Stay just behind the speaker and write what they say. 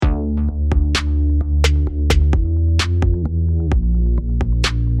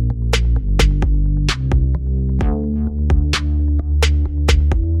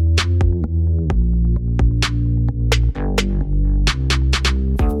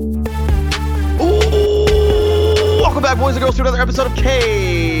boys and girls, to another episode of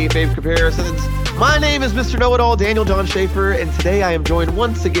K-Fave Comparisons. My name is Mr. Know-It-All, Daniel John Schaefer, and today I am joined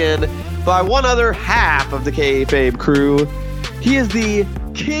once again by one other half of the K-Fave crew. He is the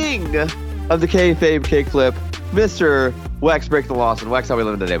king of the K-Fave kickflip, Mr. Wex Break the Lawson. Wex, how we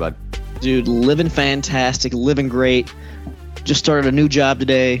living today, bud? Dude, living fantastic, living great. Just started a new job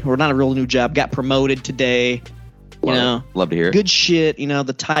today, or not a real new job, got promoted today. Love to hear it. Good shit.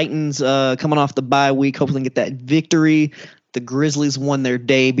 The Titans coming off the bye week, hopefully get that victory. The Grizzlies won their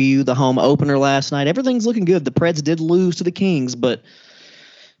debut, the home opener last night. Everything's looking good. The Preds did lose to the Kings, but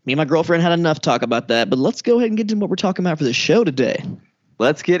me and my girlfriend had enough talk about that. But let's go ahead and get into what we're talking about for the show today.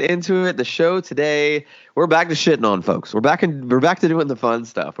 Let's get into it. The show today, we're back to shitting on folks. We're back to doing the fun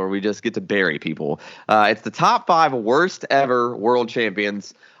stuff where we just get to bury people. It's the top 5 worst ever world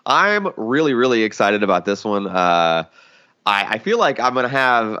champions. I'm really, really excited about this one. I feel like I'm going to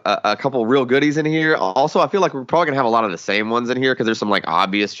have a couple real goodies in here. Also, I feel like we're probably going to have a lot of the same ones in here because there's some like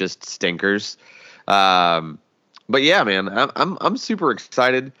obvious just stinkers. But yeah, man, I'm super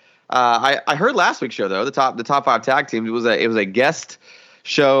excited. I heard last week's show though, the top 5 tag teams. It was a guest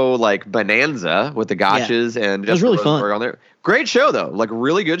show like bonanza with the Gotchas and it was really fun on there. Great show though, like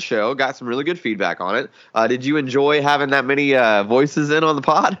really good show. Got some really good feedback on it. Did you enjoy having that many voices in on the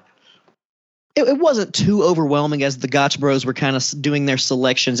pod? It wasn't too overwhelming as the Gotch Bros were kind of doing their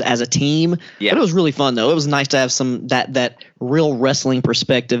selections as a team. Yeah. But it was really fun though. It was nice to have some that real wrestling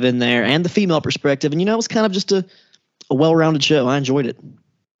perspective in there and the female perspective. And it was kind of just a well-rounded show. I enjoyed it.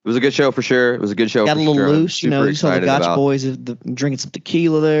 It was a good show for sure. It was a good show. Got a little loose, you saw the Gotch boys drinking some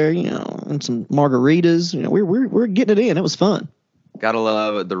tequila there, and some margaritas. We're getting it in. It was fun. Gotta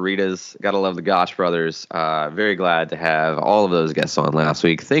love the Ritas. Gotta love the Gotch brothers. Very glad to have all of those guests on last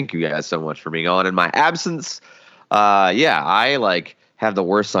week. Thank you guys so much for being on in my absence. I have the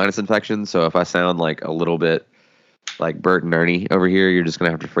worst sinus infection, so if I sound like a little bit like Bert and Ernie over here, you're just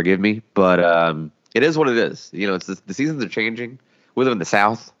gonna have to forgive me. But it is what it is. It's the seasons are changing. We live in the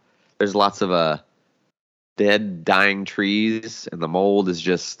South. There's lots of dead, dying trees, and the mold is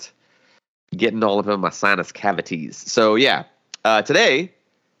just getting all up in my sinus cavities. So, yeah, today,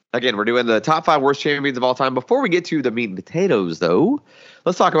 again, we're doing the top 5 worst champions of all time. Before we get to the meat and potatoes, though,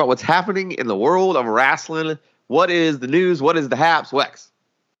 let's talk about what's happening in the world of wrestling. What is the news? What is the haps? Wex.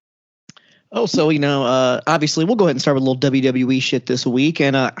 Oh, so, obviously, we'll go ahead and start with a little WWE shit this week.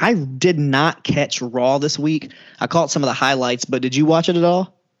 And I did not catch Raw this week. I caught some of the highlights, but did you watch it at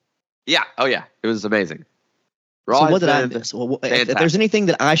all? Yeah. Oh, yeah. It was amazing. Raw. So what did I miss? Well, if there's anything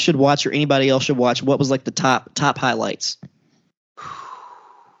that I should watch or anybody else should watch, what was like the top highlights?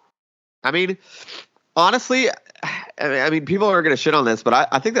 I mean, honestly, people are going to shit on this, but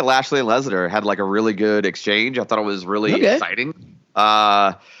I think that Lashley and Lesnar had like a really good exchange. I thought it was really exciting.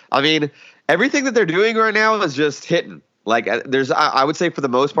 Everything that they're doing right now is just hitting. Like I would say for the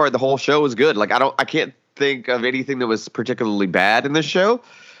most part, the whole show was good. Like I can't think of anything that was particularly bad in this show.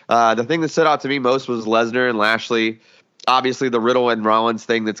 The thing that stood out to me most was Lesnar and Lashley. Obviously, the Riddle and Rollins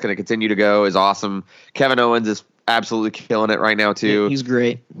thing that's going to continue to go is awesome. Kevin Owens is absolutely killing it right now too. He's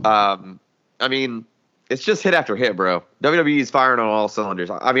great. It's just hit after hit, bro. WWE is firing on all cylinders.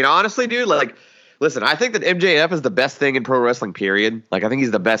 Honestly, dude, listen, I think that MJF is the best thing in pro wrestling, period. I think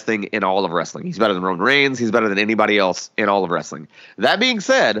he's the best thing in all of wrestling. He's better than Roman Reigns. He's better than anybody else in all of wrestling. That being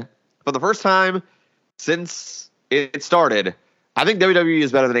said, for the first time since it started, I think WWE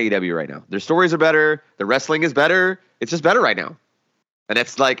is better than AEW right now. Their stories are better. Their wrestling is better. It's just better right now. And I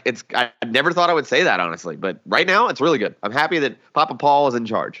never thought I would say that, honestly. But right now, it's really good. I'm happy that Papa Paul is in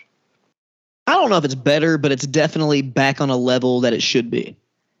charge. I don't know if it's better, but it's definitely back on a level that it should be.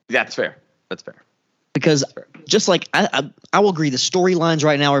 That's fair. Because just like I will agree, the storylines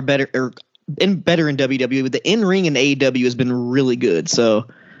right now are better in WWE. The in-ring in AEW has been really good. So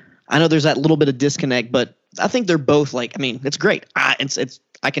I know there's that little bit of disconnect, but I think they're both it's great. I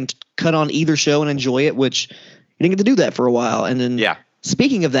can cut on either show and enjoy it, which you didn't get to do that for a while. And then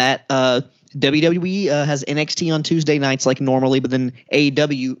speaking of that, WWE has NXT on Tuesday nights like normally, but then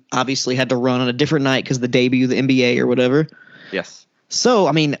AEW obviously had to run on a different night because the debut of the NBA or whatever. Yes.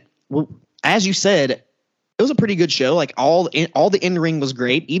 So as you said, it was a pretty good show. Like all the in-ring was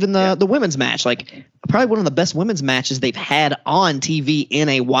great. Even the women's match, probably one of the best women's matches they've had on TV in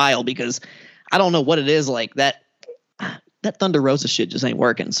a while, because I don't know what it is, that Thunder Rosa shit just ain't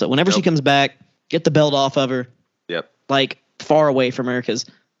working. So whenever she comes back, get the belt off of her. Yep. Far away from her, because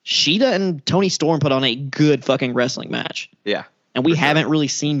Sheeta and Toni Storm put on a good fucking wrestling match. Yeah. And we haven't really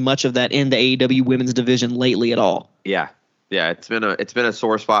seen much of that in the AEW women's division lately at all. Yeah. Yeah, it's been a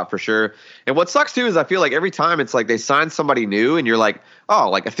sore spot for sure. And what sucks too is I feel like every time it's like they sign somebody new and you're like, oh,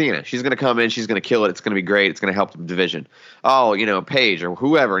 like Athena, she's gonna come in, she's gonna kill it, it's gonna be great, it's gonna help the division. Oh, Paige or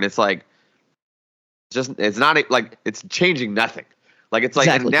whoever, and it's like it's not like it's changing nothing. Like it's like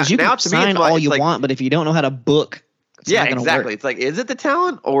exactly, because you can sign all you want, but if you don't know how to book, it's not gonna work. It's like, is it the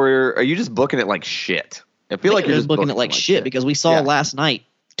talent or are you just booking it like shit? I feel like you're just booking it like shit because we saw last night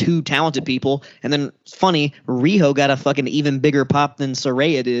 2 talented people, and then funny, Riho got a fucking even bigger pop than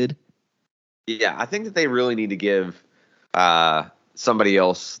Saraya did. Yeah, I think that they really need to give somebody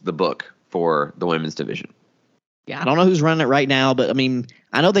else the book for the women's division. Yeah, I don't know who's running it right now, but I mean,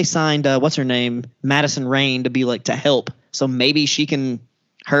 I know they signed what's her name, Madison Rayne, to be like to help. So maybe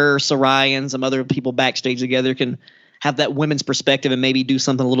her, Saraya, and some other people backstage together can have that women's perspective and maybe do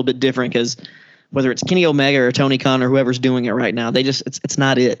something a little bit different because. Whether it's Kenny Omega or Tony Khan or whoever's doing it right now, it's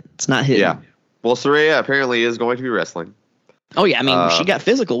not it. It's not hitting. Yeah. Well, Saraya apparently is going to be wrestling. Oh yeah, I mean she got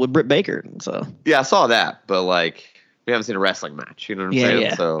physical with Britt Baker, so. Yeah, I saw that, but like we haven't seen a wrestling match. You know what I'm saying?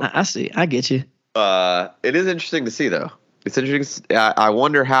 Yeah. So I see. I get you. It is interesting to see though. It's interesting. I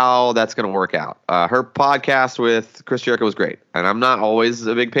wonder how that's going to work out. Her podcast with Chris Jericho was great, and I'm not always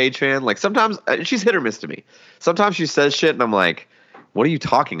a big Paige fan. Like sometimes she's hit or miss to me. Sometimes she says shit, and I'm like. What are you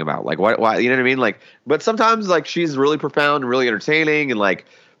talking about? Like, why? You know what I mean? Like, but sometimes like she's really profound and really entertaining, and like,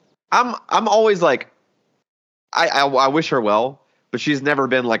 I'm always like, I wish her well, but she's never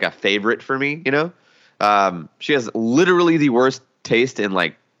been like a favorite for me. She has literally the worst taste in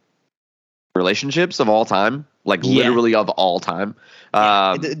like relationships of all time, like literally of all time.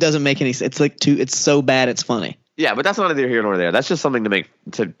 It doesn't make any sense. It's so bad it's funny. Yeah, but that's not neither here nor there. That's just something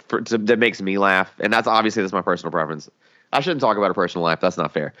that makes me laugh, and that's my personal preference. I shouldn't talk about her personal life. That's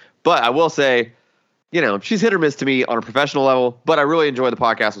not fair. But I will say, she's hit or miss to me on a professional level, but I really enjoy the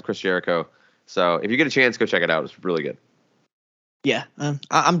podcast with Chris Jericho. So if you get a chance, go check it out. It's really good. Yeah,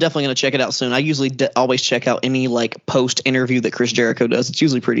 I'm definitely going to check it out soon. I usually always check out any like post interview that Chris Jericho does. It's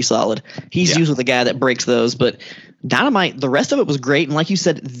usually pretty solid. He's usually the guy that breaks those, but Dynamite, the rest of it was great. And like you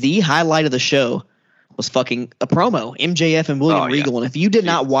said, the highlight of the show was fucking a promo, MJF and William Regal. And if you did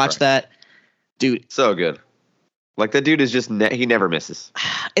not watch that, dude. So good. Like that dude is just he never misses.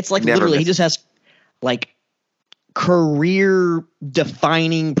 It's like literally he just has like career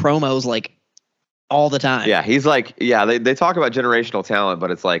defining promos like all the time. Yeah, he's like they talk about generational talent,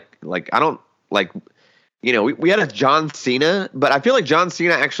 but it's like I don't like we had a John Cena, but I feel like John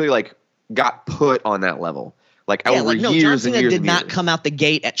Cena actually like got put on that level. Like over years and years. John Cena did not come out the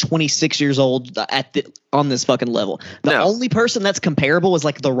gate at 26 years old on this fucking level. The only person that's comparable was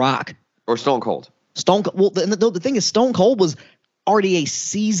like The Rock or Stone Cold. Stone Cold. Well, the thing is, Stone Cold was already a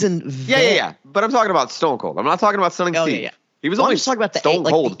seasoned vet. Yeah. But I'm talking about Stone Cold. I'm not talking about Stunning Steve. Yeah. He was only I'm just talking about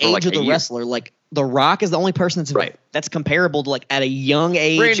the age of the wrestler. Like The Rock is the only person that's comparable to like at a young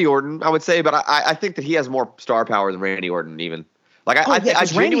age. Randy Orton, I would say, but I think that he has more star power than Randy Orton even. Like I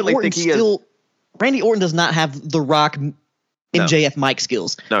genuinely think he is. Randy Orton does not have The Rock MJF mic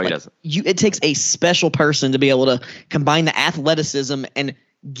skills. No, he doesn't. It takes a special person to be able to combine the athleticism and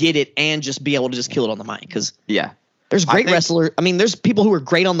get it and just be able to just kill it on the mic because there's great wrestlers. I mean, there's people who are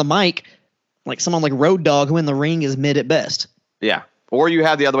great on the mic, like someone like Road Dogg, who in the ring is mid at best. Yeah, or you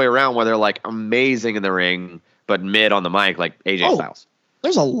have the other way around where they're like amazing in the ring but mid on the mic, like AJ Styles.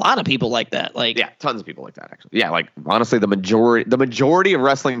 There's a lot of people like that. Like tons of people like that actually. Yeah, like honestly, the majority of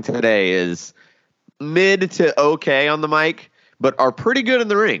wrestling today is mid to okay on the mic, but are pretty good in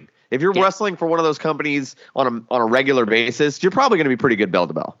the ring. If you're wrestling for one of those companies on a regular basis, you're probably going to be pretty good bell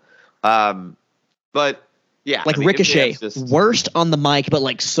to bell. But yeah, like Ricochet, worst on the mic, but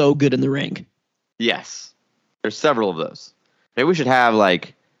like so good in the ring. Yes, there's several of those. Maybe we should have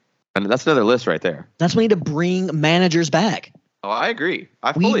and that's another list right there. That's when we need to bring managers back. Oh, I agree.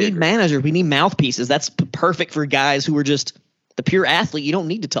 We need managers. We need mouthpieces. That's perfect for guys who are just the pure athlete. You don't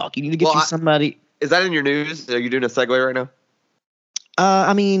need to talk. You need to get somebody. Is that in your news? Are you doing a segue right now?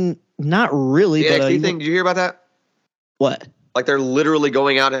 I mean, not really. The NXT thing, did you hear about that? What? Like they're literally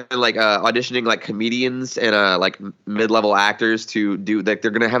going out and like auditioning like comedians and like mid-level actors to do like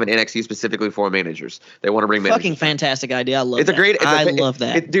they're gonna have an NXT specifically for managers. They want to bring managers. Fucking fantastic idea. I love it. I love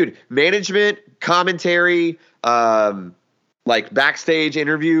that. Dude, management, commentary, like backstage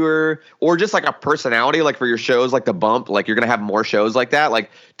interviewer, or just like a personality, like for your shows, like the Bump, like you're gonna have more shows like that. Like,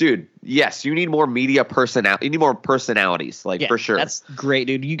 dude, yes, you need more media personality. You need more personalities, like for sure. That's great,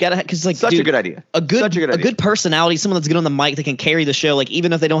 dude. You gotta because like such a good idea. A good personality, someone that's good on the mic that can carry the show. Like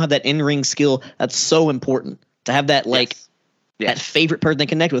even if they don't have that in-ring skill, that's so important to have that. Like that favorite person they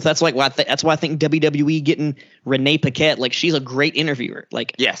connect with. That's like why that's why I think WWE getting Renee Paquette, like she's a great interviewer.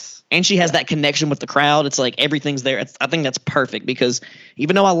 Like yes, and she has that connection with the crowd. It's like everything's there. I think that's perfect because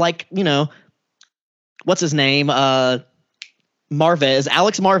even though I like, what's his name? Marvez,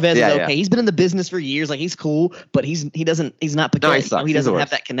 Alex Marvez is okay. Yeah. He's been in the business for years. Like he's cool, but he's not Paquette. No, he doesn't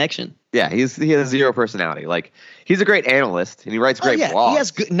have that connection. Yeah, he has zero personality. Like he's a great analyst and he writes great blogs. He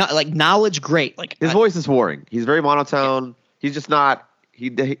has good knowledge. Great. Like his voice is boring. He's very monotone. Yeah. He's just not. I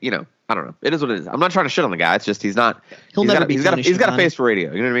don't know. It is what it is. I'm not trying to shit on the guy. It's just he's not. He'll never be. He's got a face for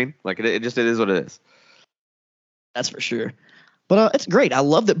radio. You know what I mean? Like it is what it is. That's for sure. But it's great. I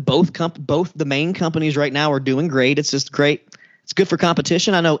love that both the main companies right now are doing great. It's just great. It's good for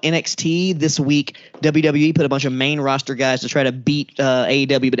competition. I know NXT this week, WWE put a bunch of main roster guys to try to beat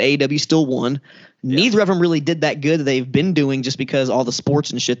AEW, but AEW still won. Yeah. Neither of them really did that good. They've been doing just because all the sports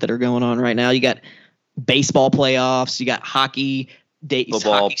and shit that are going on right now. You got baseball playoffs. You got hockey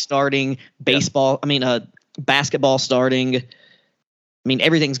starting. Baseball. Yep. Basketball starting.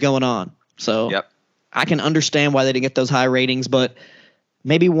 Everything's going on. So yep. I can understand why they didn't get those high ratings, but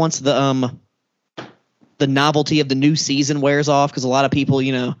maybe once the novelty of the new season wears off, because a lot of people,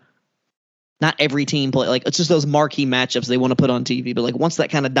 not every team play. Like it's just those marquee matchups they want to put on TV. But like once that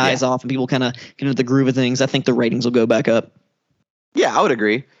kind of dies off and people kind of get into the groove of things, I think the ratings will go back up. Yeah, I would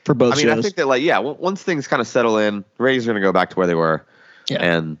agree for both shows. I think that once things kind of settle in, ratings are going to go back to where they were,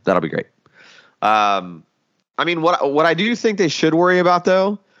 and that'll be great. What I do think they should worry about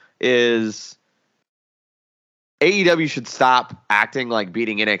though is AEW should stop acting like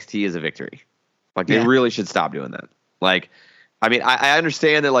beating NXT is a victory. Like they really should stop doing that. Like, I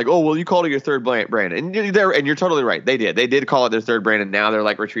understand that. Like, oh well, you called it your third brand, and you're totally right. They did call it their third brand, and now they're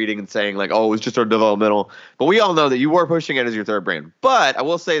like retreating and saying like, oh, it was just our developmental. But we all know that you were pushing it as your third brand. But I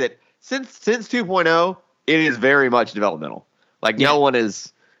will say that since 2.0, it is very much developmental. Like no one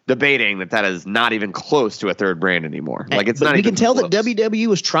is debating that is not even close to a third brand anymore. Like it's not. We can tell that WWE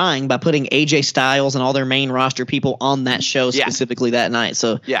was trying by putting AJ Styles and all their main roster people on that show specifically that night.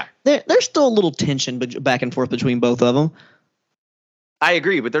 So there's still a little tension back and forth between both of them. I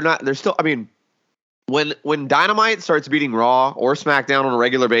agree, but they're not. They're still. When Dynamite starts beating Raw or SmackDown on a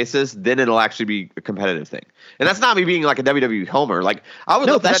regular basis, then it'll actually be a competitive thing. And that's not me being like a WWE homer. Like I would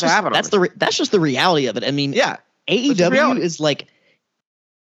love that to happen. That's just the reality of it. AEW is like.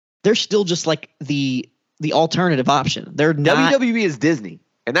 They're still just like the alternative option. They're not. WWE is Disney,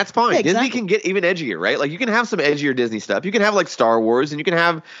 and that's fine. Yeah, exactly. Disney can get even edgier, right? Like you can have some edgier Disney stuff. You can have like Star Wars, and you can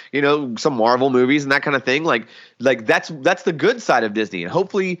have some Marvel movies and that kind of thing. Like that's the good side of Disney, and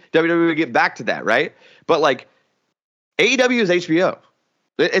hopefully WWE will get back to that, right? But like AEW is HBO.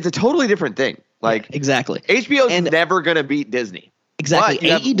 It's a totally different thing. Like exactly, HBO is never gonna beat Disney. Exactly.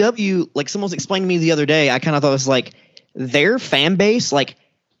 AEW, like someone was explaining to me the other day. I kind of thought it was like their fan base, like.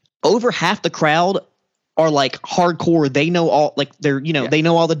 Over half the crowd are like hardcore. They know all like they're they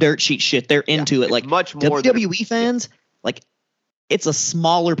know all the dirt sheet shit. They're into it. Like much more WWE fans, like it's a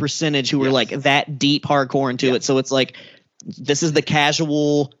smaller percentage who are like that deep hardcore into it. So it's like this is the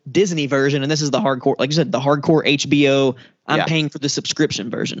casual Disney version, and this is the hardcore, like you said, the hardcore HBO. I'm paying for the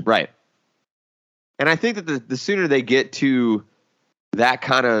subscription version, right? And I think that the sooner they get to that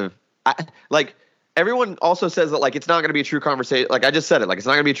kind of everyone also says that like it's not going to be a true conversation. Like I just said it, like it's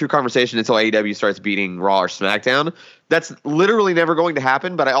not going to be a true conversation until AEW starts beating Raw or SmackDown. That's literally never going to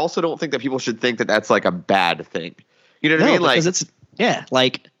happen. But I also don't think that people should think that that's like a bad thing. You know what I mean? Like it's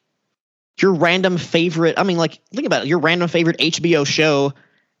like your random favorite. Think about it. Your random favorite HBO show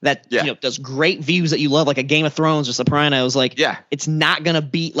that does great views that you love, like a Game of Thrones or Sopranos. Like it's not going to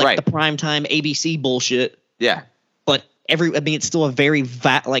beat like the primetime ABC bullshit. Yeah. But it's still a very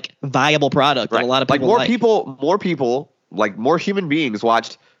viable product that a lot of people more people, like more human beings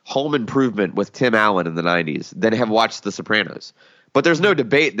watched Home Improvement with Tim Allen in the 90s than have watched The Sopranos. But there's no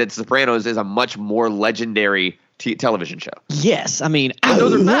debate that Sopranos is a much more legendary television show. Yes,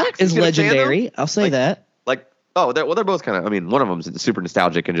 those are facts. Is legendary. I'll say that. They're both kind of. One of them is super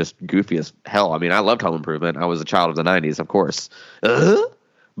nostalgic and just goofy as hell. I loved Home Improvement. I was a child of the 90s, of course.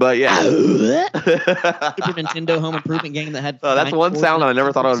 But yeah, Super Nintendo Home Improvement game that had. Oh, that's one sound I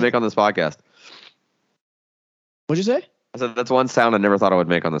never thought I would make on this podcast. What'd you say? I said that's one sound I never thought I would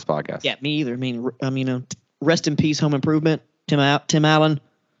make on this podcast. Yeah, me either. Rest in peace, Home Improvement. Tim Allen.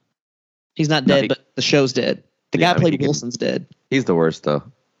 He's not dead, but the show's dead. The guy played Wilson's dead. He's the worst, though.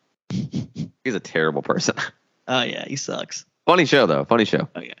 He's a terrible person. Oh yeah, he sucks. Funny show, though. Funny show.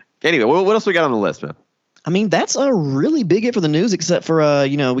 Oh yeah. Anyway, what else we got on the list, man? That's a really big hit for the news, except for,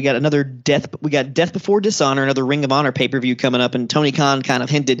 we got another Death Before Dishonor, another Ring of Honor pay-per-view coming up, and Tony Khan kind of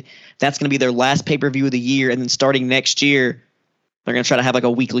hinted that's going to be their last pay-per-view of the year, and then starting next year, They're going to try to have like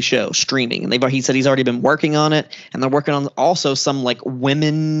a weekly show streaming, and he said he's already been working on it, and they're working on also some like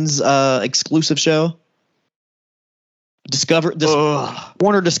women's exclusive show.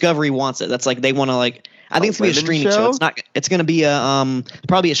 Warner Discovery wants it. That's like they want to like. I think it's gonna be a streaming show. It's not. It's gonna be a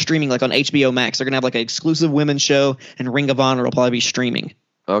probably a streaming like on HBO Max. They're gonna have like an exclusive women's show, and Ring of Honor will probably be streaming.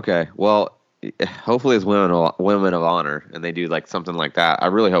 Okay, well, hopefully it's women of honor, and they do like something like that. I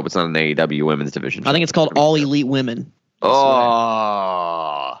really hope it's not an AEW women's division. I think it's called All Elite Women.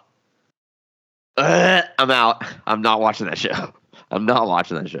 Oh, I'm out. I'm not watching that show.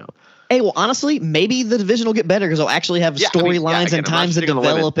 Hey, well, honestly, maybe the division will get better because they'll actually have storylines and times to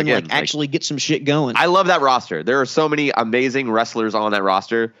develop and actually get some shit going. I love that roster. There are so many amazing wrestlers on that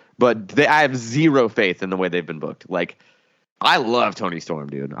roster, but I have zero faith in the way they've been booked. Like, I love Toni Storm,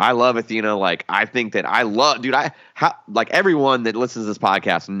 dude. I love Athena. Like, I think that everyone that listens to this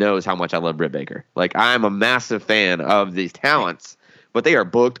podcast knows how much I love Britt Baker. Like, I'm a massive fan of these talents, but they are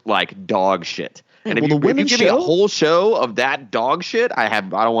booked like dog shit. And if you give me a whole show of that dog shit, I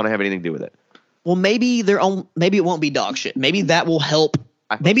don't want to have anything to do with it. Well, maybe it won't be dog shit. Maybe that will help.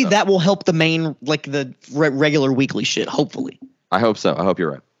 Maybe that will help the main, like the regular weekly shit. Hopefully. I hope so. I hope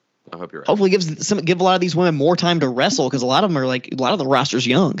you're right. Hopefully, give a lot of these women more time to wrestle because a lot of them are like a lot of the roster's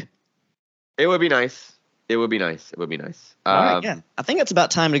young. It would be nice. All right, yeah. I think it's about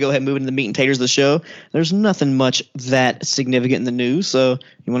time to go ahead and move into the meat and taters of the show. There's nothing much that significant in the news, so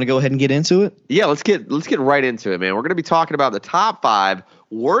you want to go ahead and get into it? Yeah, let's get right into it, man. We're going to be talking about the top 5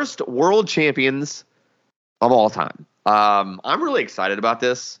 worst world champions of all time. I'm really excited about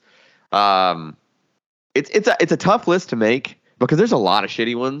this. It's a tough list to make because there's a lot of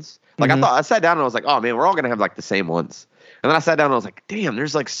shitty ones. Like I sat down and I was like, oh man, we're all going to have like the same ones. And then I sat down and I was like, damn,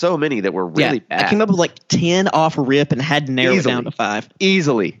 there's like so many that were really bad. I came up with like 10 off rip and had to narrow it down to 5.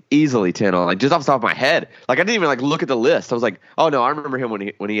 Easily 10 on, like just off the top of my head. Like I didn't even like look at the list. I was like, oh no, I remember him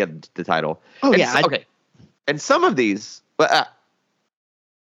when he had the title. Oh, yeah. Okay. And some of these,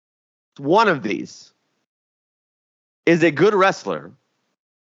 one of these is a good wrestler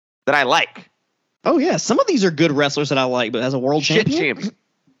that I like. Oh yeah, some of these are good wrestlers that I like, but as a world champion?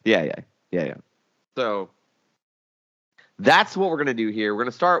 Yeah. So that's what we're going to do here. We're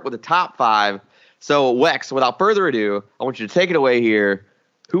going to start with the top 5. So, Wex, without further ado, I want you to take it away here.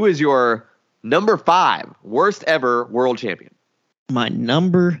 Who is your number 5 worst ever world champion? My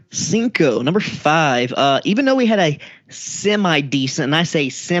number 5. Even though we had a semi-decent, and I say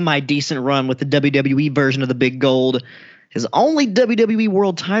semi-decent run with the WWE version of the Big Gold, his only WWE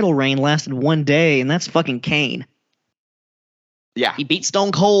world title reign lasted 1 day, and that's fucking Kane. Yeah. He beat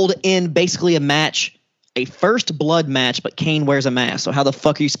Stone Cold in basically a match. A first blood match, but Kane wears a mask. So how the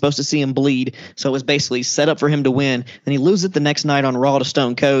fuck are you supposed to see him bleed? So it was basically set up for him to win. Then he loses it the next night on Raw to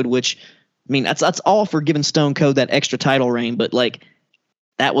Stone Cold, which, I mean, that's all for giving Stone Cold that extra title reign. But like,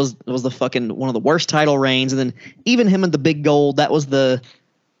 that was the fucking one of the worst title reigns. And then even him and the Big Gold, that was the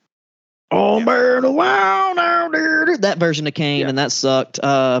that version of Kane, and that sucked.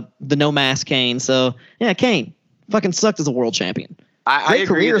 The no mask Kane. So yeah, Kane fucking sucked as a world champion. I agree.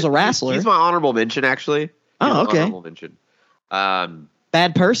 Career as a wrestler. He's my honorable mention, actually. Okay. Honorable mention.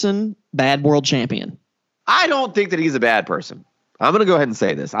 Bad person, bad world champion. I don't think that he's a bad person. I'm going to go ahead and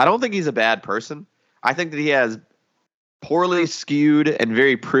say this. I don't think he's a bad person. I think that he has poorly skewed and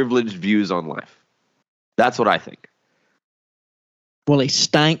very privileged views on life. That's what I think. Well, he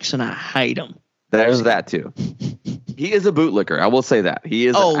stinks, and I hate him. There's that too. He is a bootlicker. I will say that he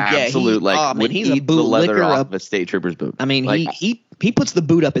is an absolute he's a bootlicker off a state trooper's boot. I mean, like, he puts the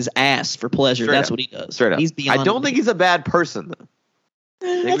boot up his ass for pleasure. That's what he does. Straight up. He's beyond. I don't think he's a bad person though.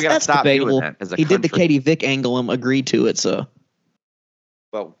 That's debatable. He did the Katie Vick angle and agreed to it. So,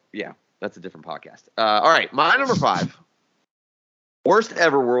 well, yeah, that's a different podcast. All right, my number 5, worst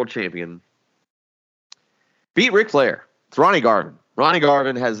ever world champion, beat Ric Flair. It's Ronnie Garvin. Ronnie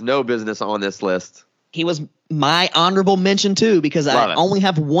Garvin has no business on this list. He was my honorable mention too because I only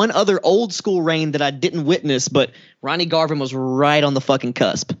have one other old school reign that I didn't witness, but Ronnie Garvin was right on the fucking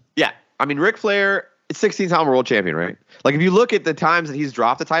cusp. Yeah, I mean Ric Flair, 16-time world champion, right? Like if you look at the times that he's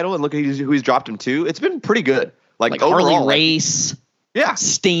dropped the title and look at who he's dropped him to, it's been pretty good. Like overall, Harley Race,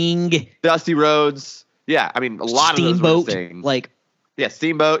 Sting, Dusty Rhodes. Yeah, I mean a lot Steamboat, of those were things.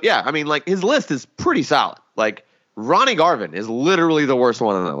 Steamboat. Yeah, I mean like his list is pretty solid. Like Ronnie Garvin is literally the worst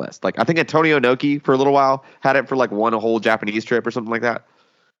one on the list. Like I think Antonio Inoki for a little while had it for like won a whole Japanese trip or something like that.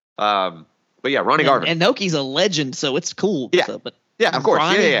 But yeah, Ronnie Garvin. And Inoki's a legend, so it's cool. Yeah, so, but yeah, of course.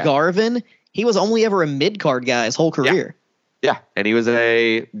 Ronnie Garvin, he was only ever a mid-card guy his whole career. Yeah, and he was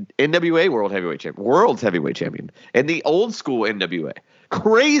a NWA world's heavyweight champion, and the old school NWA.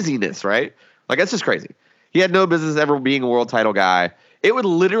 Craziness, right? Like that's just crazy. He had no business ever being a world title guy. It would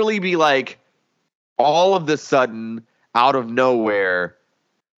literally be like all of the sudden, out of nowhere,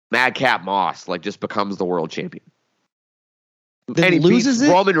 Madcap Moss like just becomes the world champion. Then And he loses beats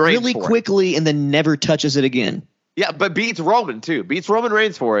it Roman Reigns really for it. quickly and then never touches it again. Yeah, but beats Roman too. Beats Roman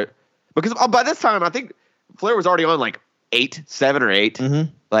Reigns for it. Because by this time, I think Flair was already on like 7 or 8.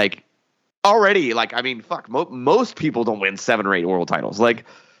 Mm-hmm. Like already, like I mean, fuck. Most people don't win 7 or 8 world titles. Like,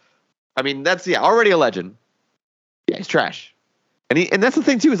 I mean, that's already a legend. Yeah, he's trash. And that's the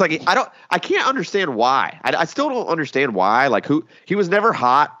thing too, is like I can't understand why. I still don't understand why. Like he was never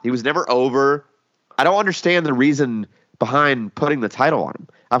hot. He was never over. I don't understand the reason behind putting the title on him.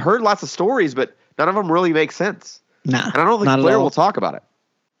 I've heard lots of stories, but none of them really make sense. Nah, And I don't think not at Flair all. will talk about it.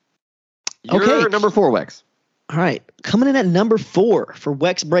 You're Okay. number 4, Wex. All right, coming in at number 4 for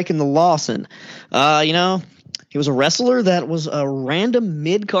Wex breaking the Lawson. He was a wrestler that was a random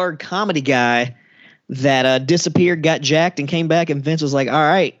mid-card comedy guy that disappeared, got jacked, and came back. And Vince was like, "All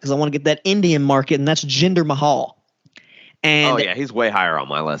right, because I want to get that Indian market," and that's Jinder Mahal. And Oh yeah, he's way higher on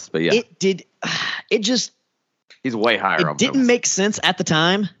my list, but yeah, he's way higher on my it didn't list. make sense at the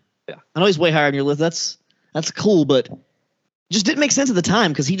time. Yeah. I know he's way higher on your list. That's cool, but it just didn't make sense at the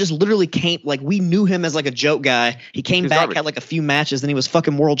time because he just literally came, like, we knew him as like a joke guy. He came He's back, garbage. had like a few matches, then he was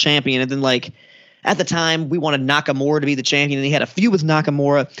fucking world champion, and then like at the time we wanted Nakamura to be the champion, and he had a feud with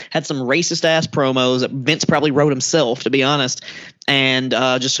Nakamura, had some racist ass promos that Vince probably wrote himself, to be honest, and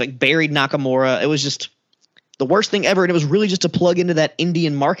just like buried Nakamura. It was just the worst thing ever, and it was really just to plug into that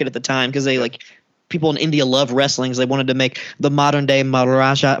Indian market at the time because they like people in India love wrestling, so they wanted to make the modern day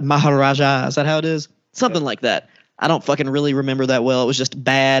Maharaja. Is that how it is? Something like that. I don't fucking really remember that well. It was just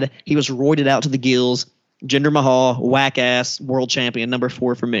bad. He was roided out to the gills. Jinder Mahal, whack ass, world champion, number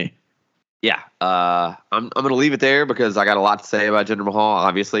 4 for me. Yeah, I'm gonna leave it there because I got a lot to say about Jinder Mahal.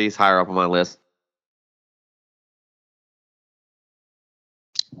 Obviously, he's higher up on my list.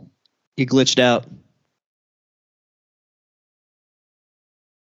 You glitched out.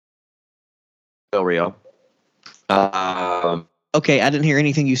 Del Rio. Okay, I didn't hear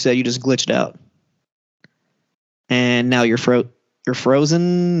anything you said. You just glitched out. And now you're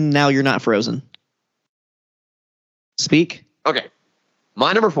frozen. Now you're not frozen. Speak. Okay,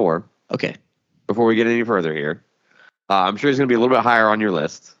 my number 4. Okay. Before we get any further here, I'm sure he's going to be a little bit higher on your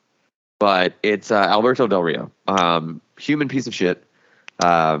list, but it's Alberto Del Rio. Human piece of shit.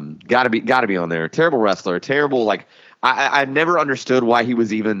 Gotta be on there. Terrible wrestler. Terrible. Like I never understood why he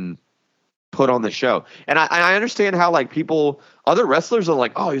was even put on the show. And I understand how like other wrestlers are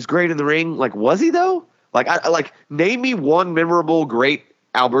like, oh, he's great in the ring. Like, was he though? Like, name me one memorable, great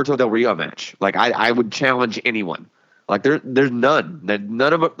Alberto Del Rio match. Like, I would challenge anyone. Like, there's none.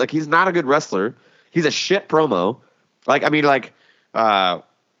 None of it. Like, he's not a good wrestler. He's a shit promo. Like, I mean, like, what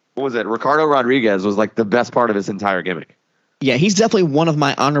was it? Ricardo Rodriguez was like the best part of his entire gimmick. Yeah, he's definitely one of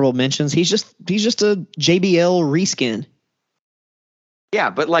my honorable mentions. He's just a JBL reskin. Yeah,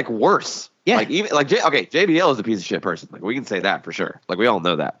 but like worse. Yeah. Like even like JBL is a piece of shit person. Like we can say that for sure. Like we all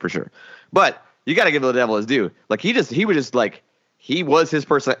know that for sure. But you got to give the devil his due. Like he was his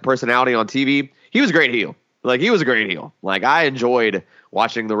personality on TV. He was a great heel. Like he was a great heel. Like I enjoyed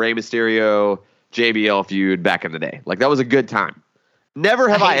watching the Rey Mysterio JBL feud back in the day. Like that was a good time. Never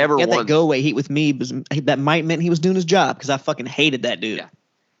have I ever got won. that go away heat with me, because that might meant he was doing his job because I fucking hated that dude. Yeah.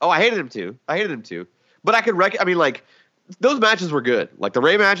 Oh, I hated him too. But I could I mean, like those matches were good. Like the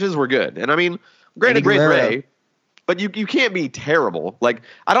Rey matches were good. And I mean, granted, great Rey, but you can't be terrible. Like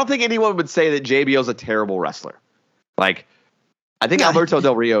I don't think anyone would say that JBL's a terrible wrestler. Like I think Alberto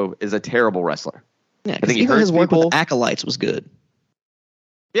Del Rio is a terrible wrestler. Yeah, I think he even hurts his work people. with Acolytes was good.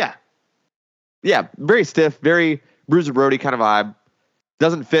 Yeah. Yeah, very stiff, very Bruiser Brody kind of vibe.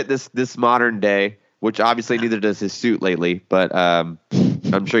 Doesn't fit this modern day, which obviously neither does his suit lately, but I'm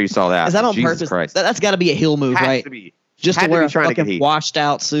sure you saw that. Is that on Jesus purpose? Christ. That's got to be a heel move, Has right? to be. Just Had to to wear be a trying to get fucking heat. washed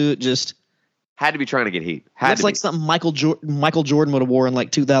out suit, just Had to be trying to get heat. looks like something Michael Jordan would have worn in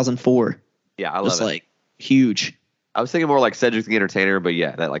like 2004. Yeah, I love Just it. like huge. I was thinking more like Cedric the Entertainer, but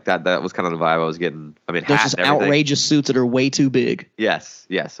yeah, that was kind of the vibe I was getting. I mean, Those hat just and everything. outrageous suits that are way too big. Yes,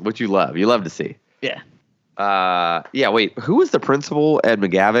 which you love. You love to see. Yeah. Yeah. Wait, who was the principal at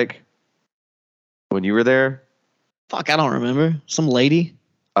McGavick when you were there? Fuck, I don't remember. Some lady.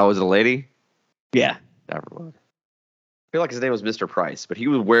 Oh, was it a lady? Yeah. Never mind. I feel like his name was Mr. Price, but he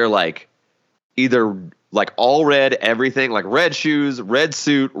would wear like either like all red everything, like red shoes, red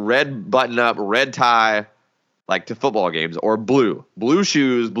suit, red button up, red tie, like to football games, or blue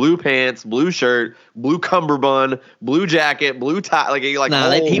shoes, blue pants, blue shirt, blue cummerbund, blue jacket, blue tie,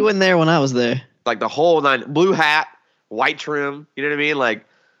 He wasn't there when I was there. like the whole nine, blue hat, white trim. You know what I mean? Like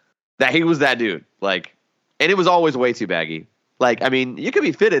that. He was that dude. Like And it was always way too baggy. Like, I mean, you could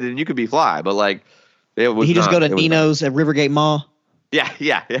be fitted and you could be fly, but like, it was. He just go to Nino's at Rivergate Mall.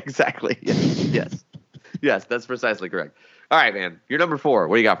 Yeah, exactly. Yes, that's precisely correct. All right, man. You're number 4.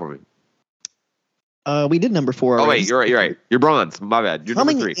 What do you got for me? We did number 4 already. Oh wait, you're right. You're bronze. My bad. You're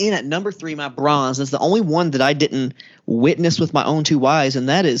Coming number 3. in at number 3, my bronze. That's the only one that I didn't witness with my own 2 eyes, and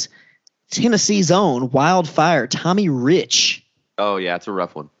that is Tennessee's own Wildfire, Tommy Rich. Oh yeah, it's a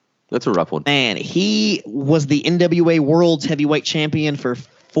rough one. That's a rough one. Man, he was the NWA World's Heavyweight Champion for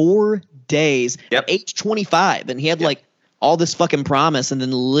 4 days at age 25, and he had like all this fucking promise, and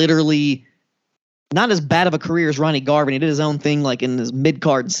then literally not as bad of a career as Ronnie Garvin. He did his own thing like in his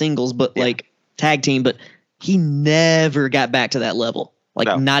mid-card singles, but like tag team, but he never got back to that level.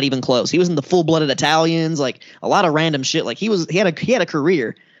 Like not even close. He was in the Full-Blooded Italians, like a lot of random shit. Like he had a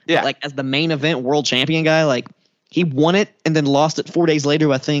career. Yeah. But like as the main event world champion guy, like he won it and then lost it 4 days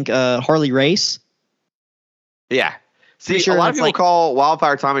later, I think, Harley Race. Yeah. See, a lot of people call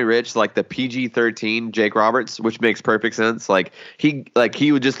Wildfire Tommy Rich like the PG-13 Jake Roberts, which makes perfect sense. Like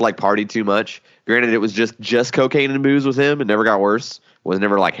he would just like party too much. Granted, it was just cocaine and booze with him. It never got worse. Was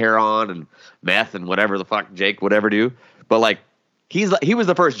never like heroin and meth and whatever the fuck Jake would ever do. But like he was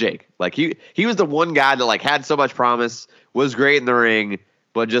the first Jake. Like he was the one guy that like had so much promise, was great in the ring,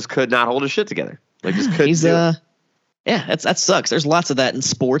 but just could not hold his shit together. Like just couldn't do it. Yeah, that sucks. There's lots of that in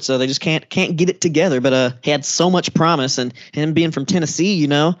sports. They just can't get it together. But he had so much promise, and him being from Tennessee,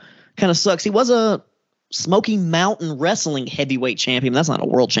 kind of sucks. He was a Smoky Mountain Wrestling heavyweight champion. That's not a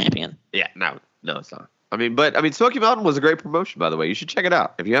world champion. Yeah, no, it's not. I mean, Smoky Mountain was a great promotion, by the way. You should check it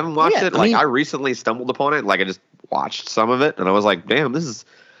out if you haven't watched it. I recently stumbled upon it. Like I just watched some of it, and I was like, damn, this is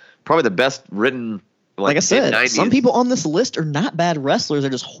probably the best written. Like I said, some people on this list are not bad wrestlers.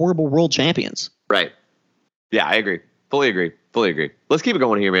 They're just horrible world champions. Right. Yeah, I agree. Fully agree. Let's keep it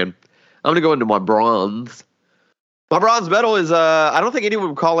going here, man. I'm going to go into my bronze. My bronze medal is, I don't think anyone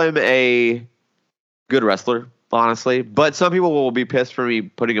would call him a good wrestler, honestly. But some people will be pissed for me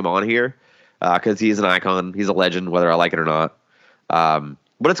putting him on here because he's an icon. He's a legend, whether I like it or not.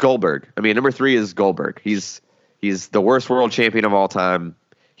 But it's Goldberg. I mean, number 3 is Goldberg. He's the worst world champion of all time.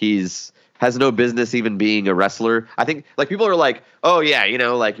 Has no business even being a wrestler. I think like people are like, oh yeah,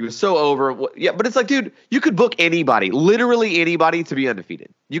 like he was so over. Yeah, but it's like, dude, you could book anybody, literally anybody, to be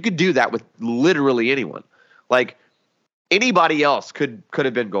undefeated. You could do that with literally anyone. Like anybody else could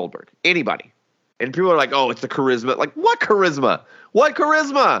have been Goldberg. Anybody. And people are like, oh, it's the charisma. Like what charisma? What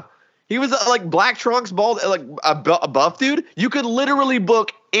charisma? He was like Black Trunks, bald, like a buff dude. You could literally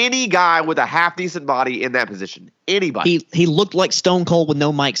book any guy with a half decent body in that position. Anybody. He looked like Stone Cold with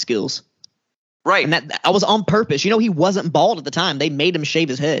no mic skills. Right. And that was on purpose. He wasn't bald at the time. They made him shave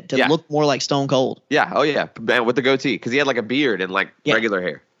his head to look more like Stone Cold. Yeah. Oh, yeah. And with the goatee. Because he had like a beard and like regular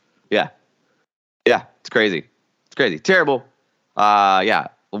hair. Yeah. Yeah. It's crazy. Terrible. Yeah.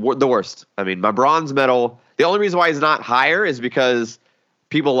 The worst. I mean, my bronze medal, the only reason why he's not higher is because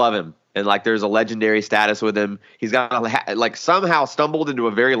people love him. And like there's a legendary status with him. He's got like somehow stumbled into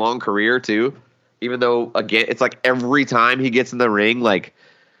a very long career too. Even though, again, it's like every time he gets in the ring, like,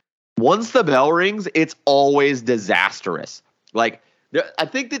 once the bell rings, it's always disastrous. Like, I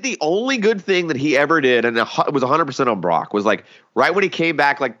think that the only good thing that he ever did, and it was 100% on Brock, was like right when he came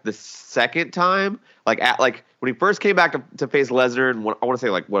back, like the second time, like when he first came back to face Lesnar, and I want to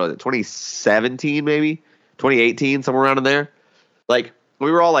say like what was it, 2017 maybe, 2018, somewhere around in there. Like we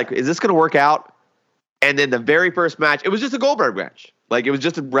were all like, is this going to work out? And then the very first match, it was just a Goldberg match. Like it was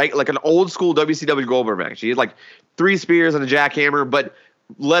just like an old school WCW Goldberg match. He had like 3 spears and a jackhammer, but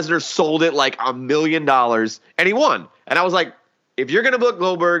Lesnar sold it like $1 million and he won. And I was like, if you're going to book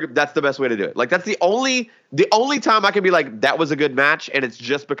Goldberg, that's the best way to do it. Like that's the only time I can be like, that was a good match. And it's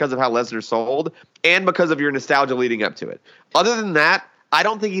just because of how Lesnar sold and because of your nostalgia leading up to it. Other than that, I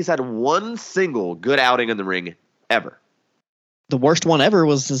don't think he's had one single good outing in the ring ever. The worst one ever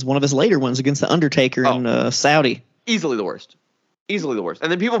was one of his later ones against The Undertaker in Saudi. Easily the worst. And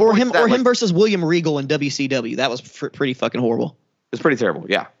then people or him versus William Regal in WCW. That was pretty fucking horrible. It's pretty terrible,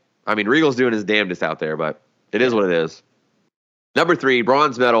 yeah. I mean, Regal's doing his damnedest out there, but it is what it is. Number 3,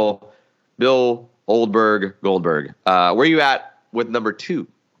 bronze medal, Bill Goldberg. Where are you at with number 2?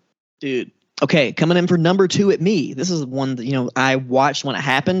 Dude, okay, coming in for number 2 at me. This is one that, I watched when it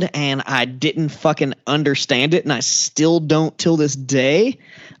happened, and I didn't fucking understand it, and I still don't till this day.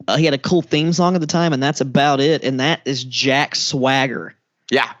 He had a cool theme song at the time, and that's about it, and that is Jack Swagger.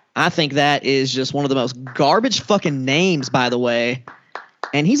 Yeah. I think that is just one of the most garbage fucking names, by the way.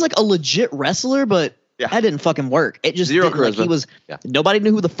 And he's like a legit wrestler, but that didn't fucking work. It just zero didn't. Like, he was nobody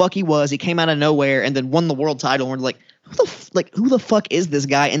knew who the fuck he was. He came out of nowhere and then won the world title. And we're like, who the fuck is this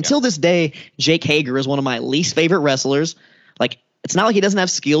guy? Until this day, Jake Hager is one of my least favorite wrestlers. Like, it's not like he doesn't have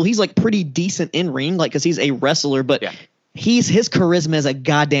skill. He's like pretty decent in ring, like, because he's a wrestler, but his charisma is a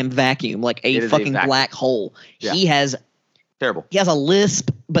goddamn vacuum, like a fucking black hole. Yeah. He has a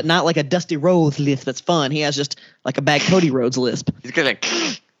lisp, but not like a Dusty Rhodes lisp that's fun. He has just like a bad Cody Rhodes lisp. He's kind of like,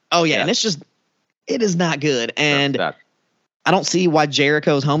 and it is not good. And I don't see why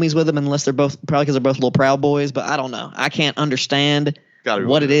Jericho's homies with him unless they're both probably because they're both little Proud Boys. But I don't know. I can't understand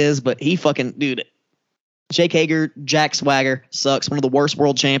what it is. But he fucking dude. Jake Hager, Jack Swagger sucks. One of the worst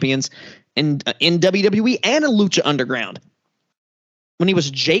world champions in WWE and in Lucha Underground. When he was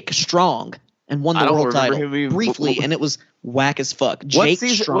Jake Strong and won the world title briefly, and it was whack as fuck. Jake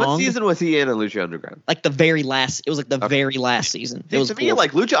Strong. What season was he in Lucha Underground? Like the very last. It was like the very last season. It was to me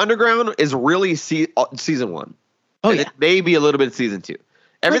like Lucha Underground is really season 1. Oh, and it may be a little bit of season 2.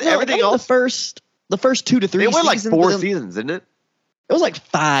 Everything else. The first 2 to 3 seasons. They went like 4 seasons, didn't it? It was like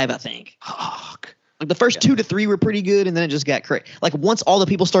 5, I think. Fuck. Like the first 2 to 3 were pretty good, and then it just got crazy. Like once all the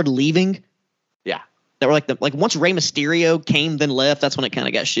people started leaving. Yeah. That were like once Rey Mysterio came, then left, that's when it kind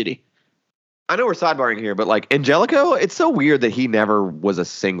of got shitty. I know we're sidebarring here, but like Angelico, it's so weird that he never was a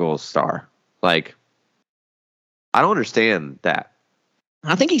single star. Like, I don't understand that.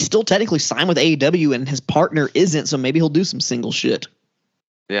 I think he's still technically signed with AEW, and his partner isn't, so maybe he'll do some single shit.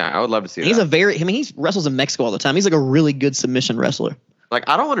 Yeah, I would love to see that. He wrestles in Mexico all the time. He's like a really good submission wrestler. Like,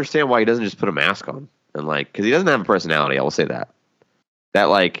 I don't understand why he doesn't just put a mask on. And like, because he doesn't have a personality, I will say that. That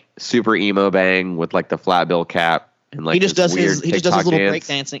like super emo bang with like the flat bill cap and like he just does his little break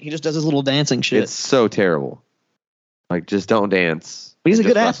dancing. He just does his little dancing shit. It's so terrible. Like, just don't dance. But he's a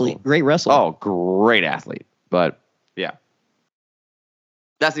good athlete. Great wrestler. Oh, great athlete. But yeah.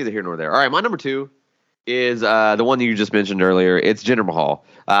 That's neither here nor there. All right, my number 2 is the one you just mentioned earlier. It's Jinder Mahal.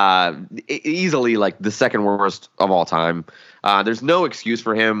 Easily like the second worst of all time. There's no excuse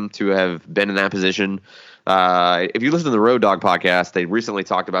for him to have been in that position. If you listen to the Road Dogg podcast, they recently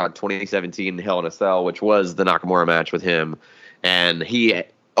talked about 2017 Hell in a Cell, which was the Nakamura match with him. And he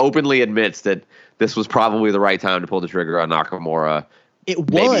openly admits that this was probably the right time to pull the trigger on Nakamura. It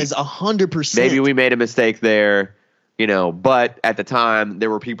was 100%. Maybe we made a mistake there. But at the time, there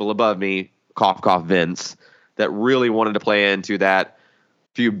were people above me, cough, cough, Vince, that really wanted to play into that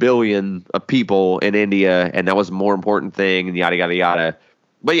few billion of people in India, and that was a more important thing, and yada, yada, yada.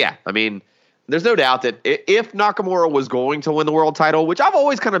 But yeah, I mean, there's no doubt that if Nakamura was going to win the world title, which I've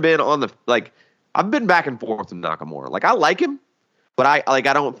always kind of been on I've been back and forth with Nakamura. Like, I like him, but I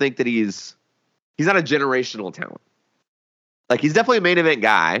don't think that he's not a generational talent. Like, he's definitely a main event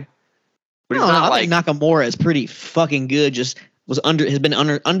guy. But I think Nakamura is pretty fucking good. Just has been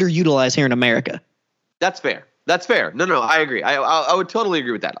underutilized here in America. That's fair. No, I agree. I would totally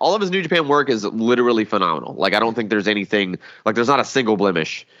agree with that. All of his New Japan work is literally phenomenal. Like, I don't think there's anything there's not a single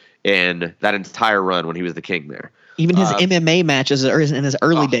blemish in that entire run when he was the king there. Even his MMA matches in his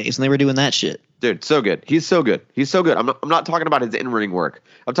early days when they were doing that shit. Dude, so good. He's so good. I'm not talking about his in-ring work.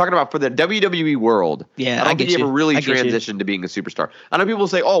 I'm talking about for the WWE world. Yeah, I don't think he ever really transitioned to being a superstar. I know people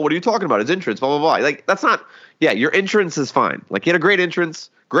say, "Oh, what are you talking about? His entrance, blah blah blah." Like, that's not. Yeah, your entrance is fine. Like, he had a great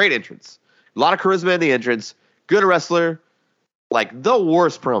entrance. A lot of charisma in the entrance. Good wrestler. Like, the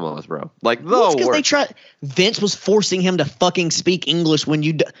worst promos, bro. Like, the worst. Because Vince was forcing him to fucking speak English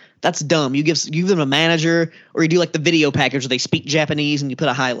when that's dumb. You give them a manager, or you do like the video package where they speak Japanese and you put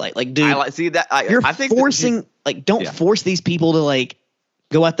a highlight. Like, dude, I think forcing don't force these people to like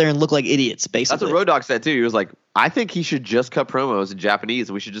go out there and look like idiots. Basically, that's what Road Dogg said too. He was like, I think he should just cut promos in Japanese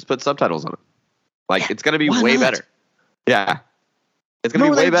and we should just put subtitles on it. Like, it's gonna be way better. Yeah. It's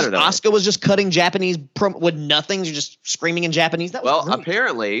going to be way better. Asuka was just cutting Japanese with nothing. You're just screaming in Japanese. That was great.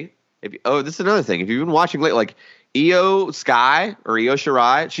 Apparently, this is another thing. If you've been watching late, like Io Sky or Io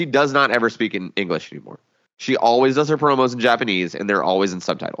Shirai, she does not ever speak in English anymore. She always does her promos in Japanese, and they're always in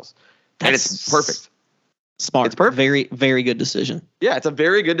subtitles. And it's perfect. Smart. It's perfect. Very, very good decision. Yeah, it's a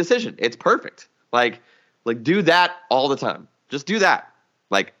very good decision. It's perfect. Like do that all the time. Just do that.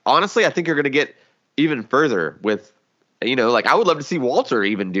 Like, honestly, I think you're going to get even further with. I would love to see Walter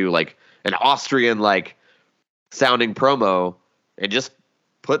even do like an Austrian sounding promo and just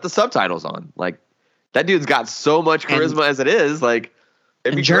put the subtitles on. Like, that dude's got so much charisma as it is. Like,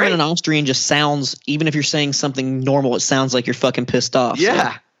 it'd be German great. And Austrian just sounds, even if you're saying something normal, it sounds like you're fucking pissed off.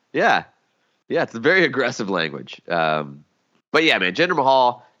 Yeah. So. Yeah. It's a very aggressive language. But yeah, man, Jinder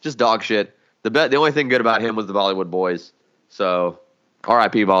Mahal, just dog shit. The only thing good about him was the Bollywood Boys. So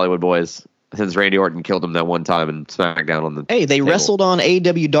R.I.P. Bollywood Boys. Since Randy Orton killed him that one time in SmackDown on the they table. wrestled on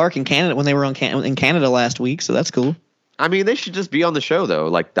AEW Dark in Canada when they were in Canada last week, so that's cool. I mean, they should just be on the show though.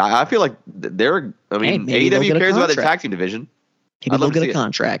 Like, I feel like they're. I mean, maybe they'll AEW get a cares about their contract. tag team division. Maybe I'd they'll love to get see a it.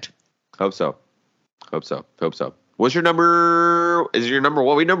 contract. Hope so. What's your number? Is your number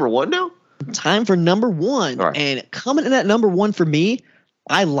one? We number one now? Time for number one. All right. And coming in at number one for me,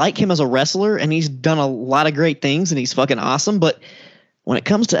 I like him as a wrestler, and he's done a lot of great things, and he's fucking awesome. But when it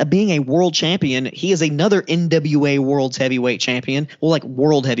comes to being a world champion, he is another NWA World's Heavyweight Champion. Well, like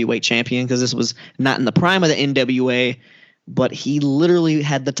World Heavyweight Champion, because this was not in the prime of the NWA, but he literally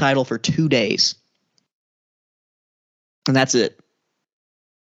had the title for 2 days. And that's it.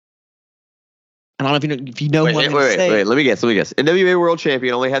 I don't know if you know Wait, what I'm going to say. wait. Let me guess. NWA World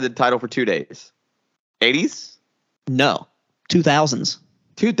Champion only had the title for 2 days. 80s? No. 2000s.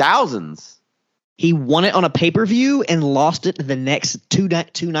 2000s? He won it on a pay-per-view and lost it the next two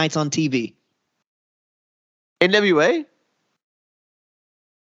nights on TV. NWA?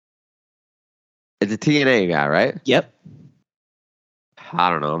 It's a TNA guy, right? Yep. I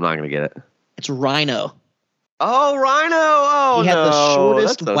don't know. I'm not going to get it. It's Rhino. Oh, Rhino. Oh, He had no. the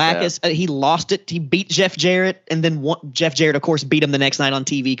shortest, That's so wackest. He lost it. He beat Jeff Jarrett, and then Jeff Jarrett, of course, beat him the next night on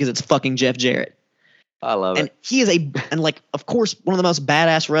TV because it's fucking Jeff Jarrett. I love And it. he is of course, one of the most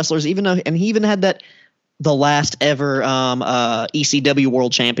badass wrestlers. He even had the last ever ECW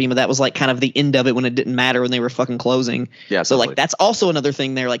World Champion, but that was like kind of the end of it when it didn't matter when they were fucking closing. Yeah. So totally. like that's also another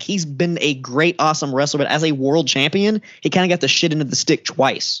thing there. Like he's been a great, awesome wrestler, but as a world champion, he kind of got the shit into the stick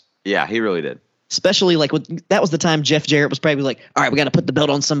twice. Yeah, he really did. Especially like that was the time Jeff Jarrett was probably like, all right, we got to put the belt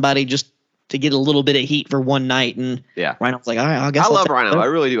on somebody just to get a little bit of heat for one night. And Yeah. Rhino was like, all right, I guess I I'll love take Rhino. it. I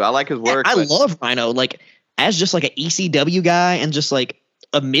really do. I like his work. I but- love Rhino. Like as just like an ECW guy and just like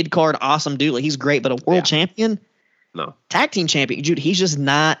a mid card awesome dude. Like he's great, but a world champion. No. Tag team champion, dude. He's just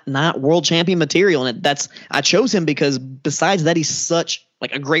not world champion material, and I chose him because besides that, he's such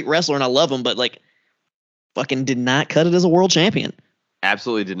like a great wrestler, and I love him. But like, fucking did not cut it as a world champion.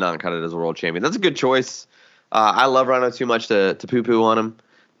 Absolutely did not cut it as a world champion. That's a good choice. I love Rhino too much to poo poo on him.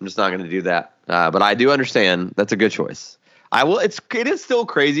 I'm just not going to do that. But I do understand that's a good choice. It is still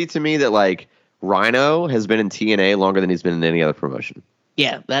crazy to me that like Rhino has been in TNA longer than he's been in any other promotion.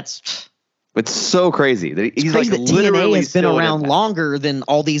 Yeah, it's so crazy that he's crazy like that TNA literally has been still in around Impact. longer than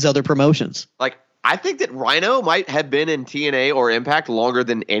all these other promotions. Like I think that Rhino might have been in TNA or Impact longer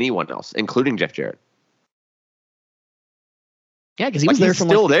than anyone else, including Jeff Jarrett. Yeah, because he Like was there he's from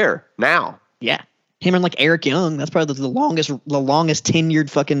still like, there now. yeah, him and like Eric Young. That's probably the longest tenured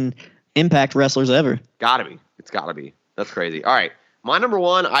fucking Impact wrestlers ever. Gotta be. It's gotta be. That's crazy. All right. My number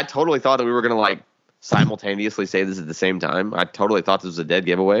one, I totally thought that we were gonna like simultaneously say this at the same time. I totally thought this was a dead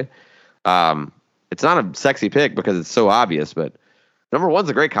giveaway. It's not a sexy pick because it's so obvious, but number one's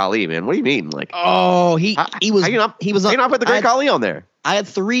the Great Khali, man. What do you mean? Like Oh, he was how you not put the Great I- Khali on there? I had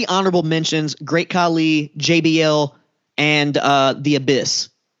 3 honorable mentions: Great Khali, JBL, and the Abyss.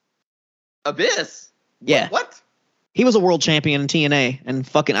 Abyss? Yeah. What? He was a world champion in TNA, and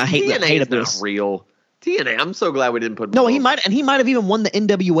fucking I hate TNA is Abyss. not real. TNA, I'm so glad we didn't put No, he might have even won the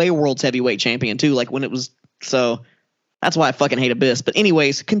NWA World's Heavyweight Champion too, like when it was. So that's why I fucking hate Abyss. But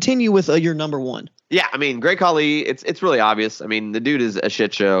anyways, continue with your number one. Yeah, I mean, Great Khali, it's really obvious. I mean, the dude is a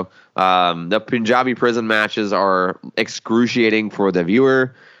shit show. The Punjabi prison matches are excruciating for the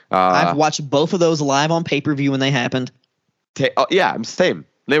viewer. I've watched both of those live on pay-per-view when they happened. Yeah, same.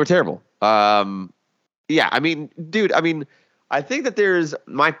 They were terrible. Yeah, I mean, dude, I think that there's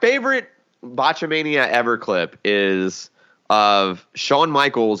my favorite Botchamania ever clip is of Shawn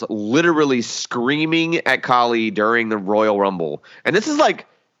Michaels literally screaming at Khali during the Royal Rumble. And this is like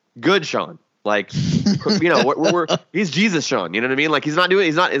good Shawn. Like, you know, he's Jesus Shawn. You know what I mean? Like,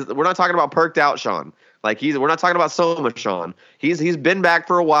 we're not talking about perked out Shawn. Like, we're not talking about Soma Shawn. He's been back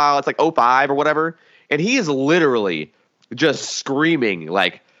for a while. It's like 05 or whatever. And he is literally just screaming,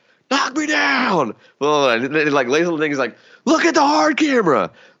 like, knock me down. And like, lays on the thing, he's like, look at the hard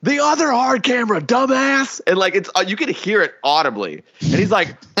camera. The other hard camera, dumbass. And like, you can hear it audibly. And he's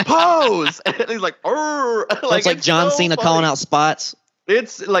like, pose. And he's like, "Arr." So it's like John so Cena funny. calling out spots.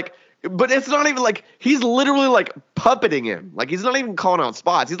 It's like, but it's not even like he's literally like puppeting him. Like he's not even calling out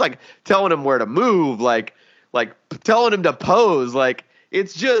spots. He's like telling him where to move, like telling him to pose. Like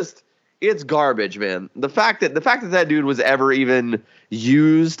it's garbage, man. The fact that dude was ever even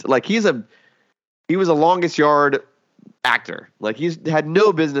used, like he was a longest yard actor. Like he's had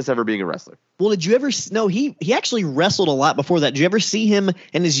no business ever being a wrestler. Well, did you ever know he actually wrestled a lot before that? Did you ever see him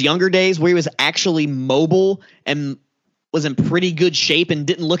in his younger days where he was actually mobile and was in pretty good shape and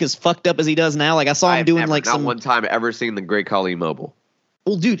didn't look as fucked up as he does now? Like I saw him doing like not some. one time ever seen the Great Khali mobile.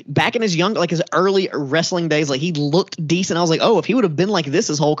 Well, dude, back in his his early wrestling days, like he looked decent. I was like, oh, if he would have been like this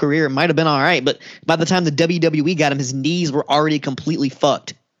his whole career, it might have been all right. But by the time the WWE got him, his knees were already completely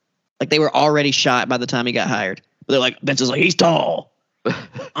fucked. Like they were already shot by the time he got hired. But they're like, Vince is like, he's tall.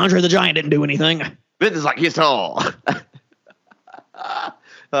 Andre the Giant didn't do anything. Vince is like, he's tall.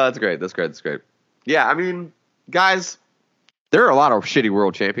 That's great. That's great. That's great. Yeah, I mean, guys, there are a lot of shitty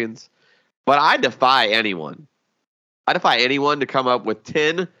world champions, but I defy anyone. I defy anyone to come up with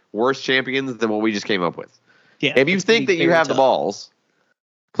 10 worse champions than what we just came up with. Yeah. If you think that you have the balls,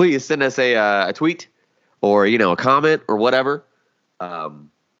 please send us a tweet or, a comment or whatever.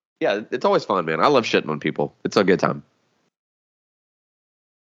 Yeah, it's always fun, man. I love shitting on people. It's a good time.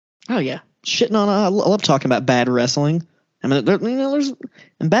 Oh, yeah. Shitting on, I love talking about bad wrestling. I mean,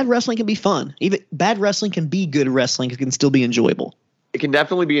 and bad wrestling can be fun. Even bad wrestling can be good wrestling. It can still be enjoyable. It can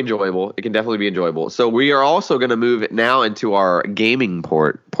definitely be enjoyable. So we are also going to move it now into our gaming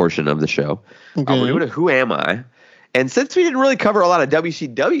portion of the show. Okay. We're doing a Who Am I? And since we didn't really cover a lot of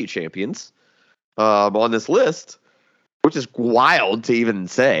WCW champions on this list, which is wild to even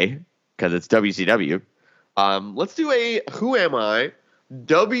say because it's WCW, let's do a Who Am I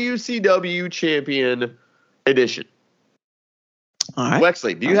WCW champion edition. All right.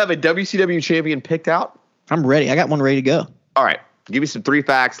 Wexley, do you have a WCW champion picked out? I'm ready. I got one ready to go. All right. Give me some 3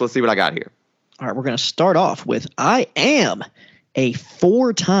 facts. Let's see what I got here. All right. We're going to start off with I am a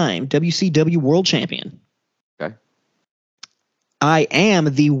 4-time WCW world champion. Okay. I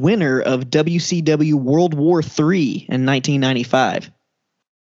am the winner of WCW World War III in 1995.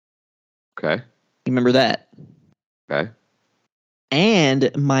 Okay. You remember that? Okay.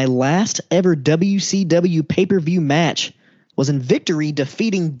 And my last ever WCW pay-per-view match was in victory,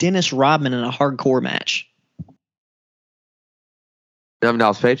 defeating Dennis Rodman in a hardcore match. Evan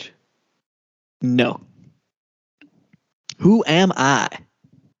Dallas Page? No. Who am I?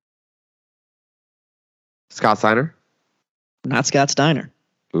 Scott Steiner? Not Scott Steiner.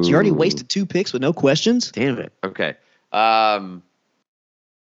 So you already wasted 2 picks with no questions? Damn it. Okay. Was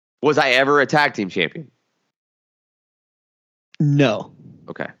I ever a tag team champion? No.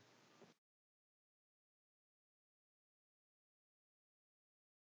 Okay.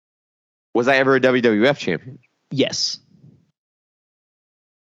 Was I ever a WWF champion? Yes.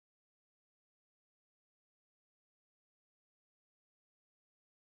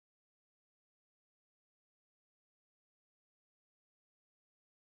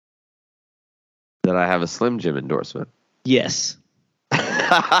 Did I have a Slim Jim endorsement? Yes. Am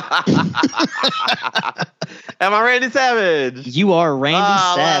I Randy Savage? You are Randy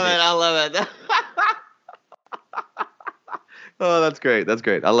Savage. I love it. Oh, that's great. That's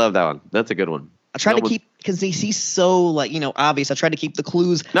great. I love that one. That's a good one. I tried to keep, because he's so, obvious. I tried to keep the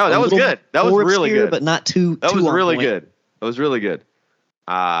clues. No, that was good. That was really good. But not too That was really point. good. That was really good.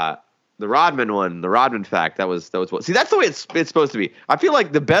 The Rodman one, the Rodman fact, that was what. See, that's the way it's supposed to be. I feel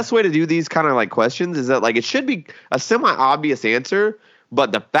like the best way to do these kind of like questions is that like it should be a semi-obvious answer,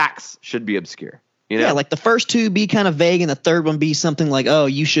 but the facts should be obscure. You know? Yeah, like the first 2 be kind of vague and the third one be something like, oh,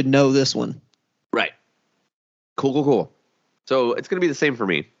 you should know this one. Right. Cool. So it's gonna be the same for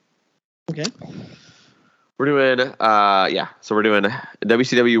me. Okay. We're doing so we're doing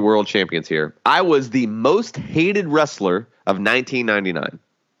WCW World Champions here. I was the most hated wrestler of 1999.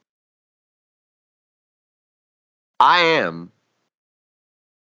 I am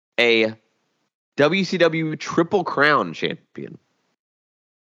a WCW Triple Crown champion.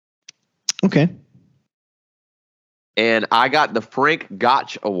 Okay. And I got the Frank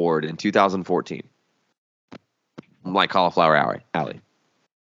Gotch Award in 2014. I'm like Cauliflower Alley.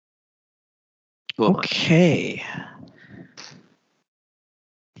 Who am I? Okay.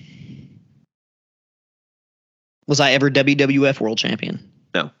 Was I ever WWF World Champion?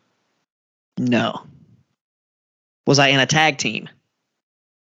 No. No. Was I in a tag team?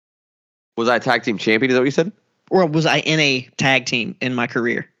 Was I a tag team champion? Is that what you said? Or was I in a tag team in my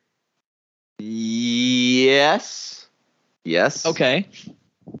career? Yes. Okay.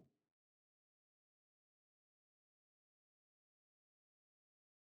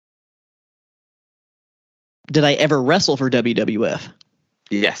 Did I ever wrestle for WWF?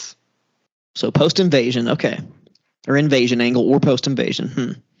 Yes. So post-invasion, okay. Or invasion angle or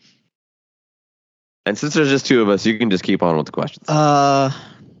post-invasion. And since there's just 2 of us, you can just keep on with the questions. Have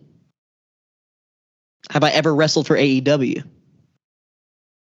I ever wrestled for AEW?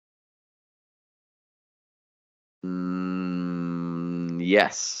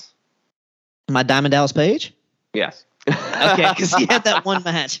 Yes. Am I Diamond Dallas Page? Yes. Okay, because he had that one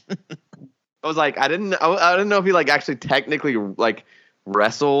match. I was like, I didn't know if he like actually technically like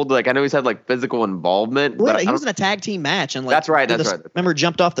wrestled. Like I know he's had like physical involvement. Well, but he was in a tag team match, and like that's right. Remember,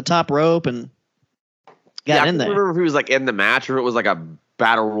 jumped off the top rope and got in I there. don't remember if he was like in the match or it was like a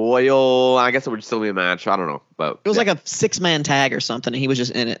battle royal. I guess it would still be a match. I don't know, but it was like a 6-man tag or something, and he was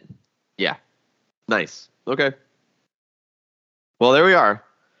just in it. Yeah, nice. Okay. Well, there we are.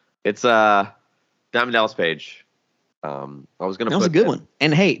 It's Diamond Dallas Page. I was gonna. That was a good one.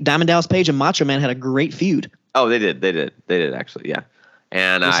 And hey, Diamond Dallas Page and Macho Man had a great feud. Oh, they did actually. Yeah,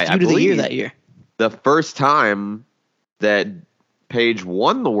 and I feud of the believe year that year. The first time that Page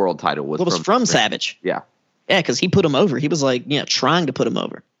won the world title was from Savage. Yeah. Yeah, because he put him over. He was like, trying to put him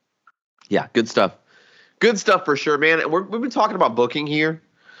over. Yeah, good stuff. Good stuff for sure, man. And we've been talking about booking here.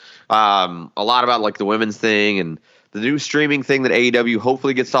 A lot about like the women's thing and the new streaming thing that AEW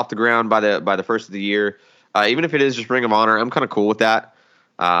hopefully gets off the ground by the first of the year. Even if it is just Ring of Honor, I'm kind of cool with that.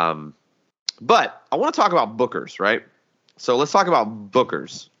 But I want to talk about bookers, right? So let's talk about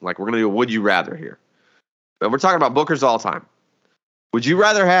bookers. Like we're going to do a Would You Rather here. But we're talking about bookers all the time. Would you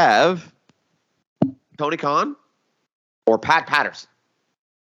rather have Tony Khan or Pat Patterson?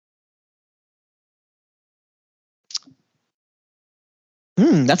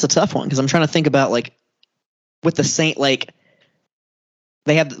 That's a tough one because I'm trying to think about like with the Saint, like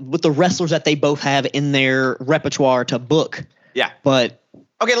they have with the wrestlers that they both have in their repertoire to book. Yeah. But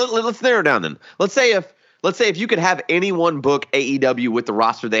okay, let's narrow it down then. Let's say if you could have anyone book AEW with the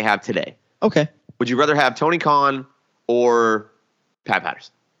roster they have today. Okay. Would you rather have Tony Khan or Pat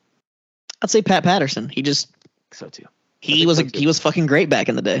Patterson? I'd say Pat Patterson. He just so too. He was fucking great back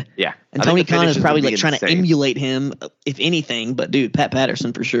in the day. Yeah. And Tony Khan is probably like trying to emulate him, if anything. But dude, Pat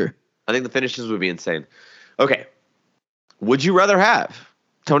Patterson for sure. I think the finishes would be insane. Okay. Would you rather have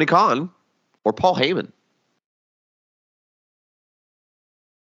Tony Khan or Paul Heyman?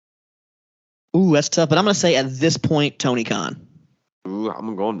 Ooh, that's tough. But I'm gonna say at this point, Tony Khan. Ooh,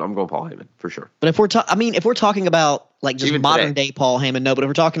 I'm going Paul Heyman for sure. But if we're talking about like just even modern day Paul Heyman, no. But if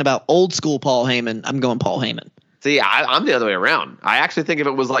we're talking about old school Paul Heyman, I'm going Paul Heyman. See, I'm the other way around. I actually think if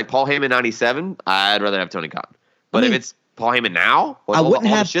it was like Paul Heyman 97, I'd rather have Tony Khan. But if it's Paul Heyman now, I wouldn't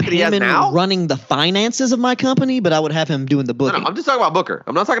have Heyman running the finances of my company, but I would have him doing the booking. No, I'm just talking about Booker.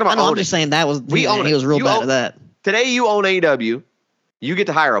 I'm not talking about. I'm just saying that was he was real bad at that. Today you own AEW, you get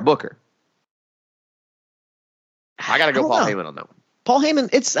to hire a booker. I got to go Paul Heyman on that one. Paul Heyman,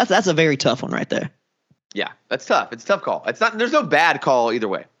 that's a very tough one right there. Yeah, that's tough. It's a tough call. It's not. There's no bad call either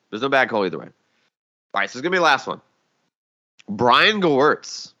way. There's no bad call either way. All right, so it's gonna be the last one. Brian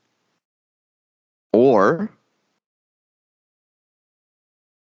Gewirtz or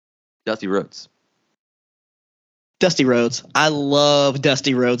Dusty Rhodes. Dusty Rhodes. I love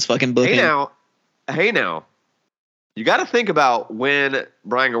Dusty Rhodes fucking booking. Hey now. You got to think about when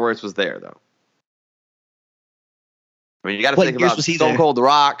Brian Gewirtz was there, though. I mean, you got to think about Stone Cold The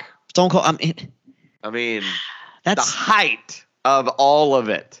Rock. Stone Cold. I mean, that's the height of all of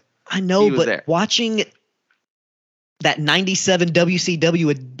it. I know, but watching that 97 WCW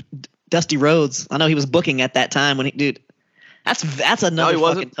with Dusty Rhodes, I know he was booking at that time when that's another no, he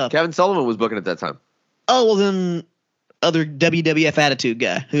wasn't. Fucking tough. Kevin Sullivan was booking at that time. Oh, well then other WWF Attitude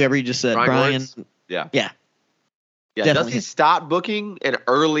guy, whoever you just said. Brian. Yeah. Yeah. Yeah, definitely. Dusty stopped booking in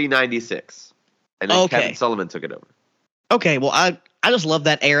early 96. And then Kevin Sullivan took it over. Okay, well I just love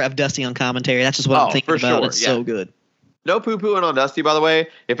that era of Dusty on commentary. That's just what I'm thinking about. Sure. It's so good. No poo-pooing on Dusty, by the way.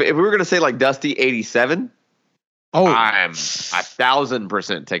 If we were going to say like Dusty 87, I'm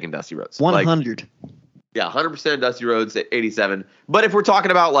 1,000% taking Dusty Rhodes. 100. Like, yeah, 100% Dusty Rhodes at 87. But if we're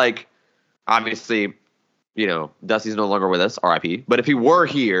talking about like, obviously, Dusty's no longer with us, RIP. But if he were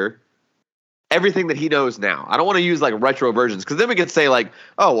here, everything that he knows now, I don't want to use like retro versions because then we could say like,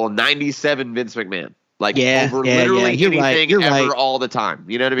 97 Vince McMahon. Like over literally anything ever all the time.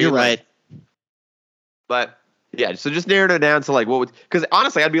 You know what I mean? You're right. But yeah, so just narrowed it down to like because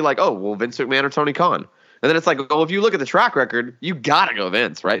honestly I'd be like, Vince McMahon or Tony Khan. And then it's like, if you look at the track record, you gotta go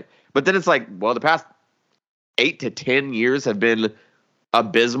Vince, right? But then it's like, the past 8 to 10 years have been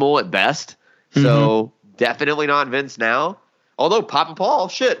abysmal at best. Mm-hmm. So definitely not Vince now. Although Papa Paul,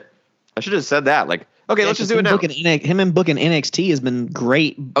 shit. I should have said that. Like, okay, let's just do it now. Him booking NXT has been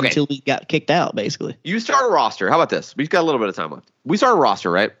great until we got kicked out, basically. You start a roster. How about this? We've got a little bit of time left. We start a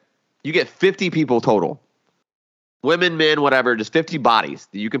roster, right? You get 50 people total. Women, men, whatever, just 50 bodies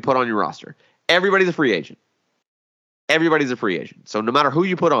that you can put on your roster. Everybody's a free agent. Everybody's a free agent. So no matter who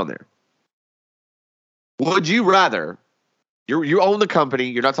you put on there. Would you rather, you own the company,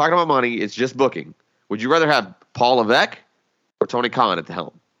 you're not talking about money, it's just booking. Would you rather have Paul Levesque or Tony Khan at the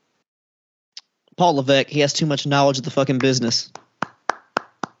helm? Paul Levesque, he has too much knowledge of the fucking business.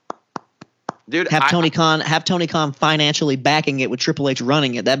 dude. Have Tony Khan financially backing it with Triple H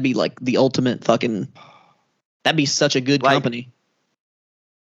running it. That'd be like the ultimate fucking. That'd be such a good company.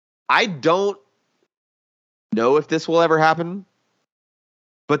 I don't know if this will ever happen,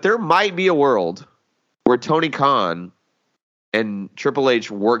 but there might be a world where Tony Khan and Triple H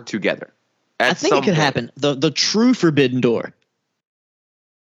work together. I think it could happen. The true forbidden door.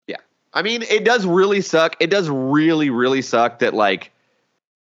 Yeah. I mean, it does really suck. It does really, really suck that, like,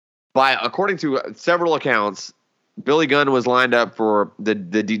 according to several accounts, Billy Gunn was lined up for the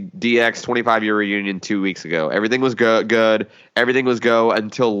DX 25-year reunion 2 weeks ago. Everything was good. Everything was go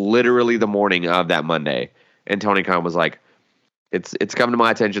until literally the morning of that Monday. And Tony Khan was like, it's come to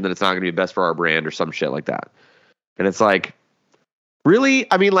my attention that it's not going to be best for our brand or some shit like that. And it's like, really?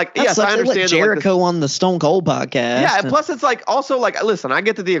 I mean, like, yes, I understand. Jericho on the Stone Cold podcast. Yeah, and plus it's like, also, like, listen, I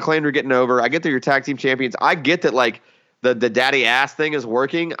get that the Acclaimed are getting over. I get that you're tag team champions. I get that, like, the daddy ass thing is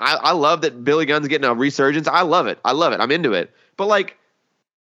working. I love that Billy Gunn's getting a resurgence. I love it. I'm into it. But, like,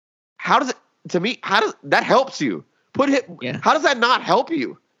 how does that helps you? How does that not help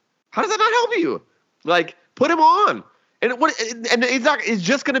you? How does that not help you? Like, put him on. And he's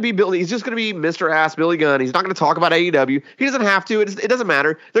just going to be Billy. He's just going to be Mr. Ass Billy Gunn. He's not going to talk about AEW. He doesn't have to. It doesn't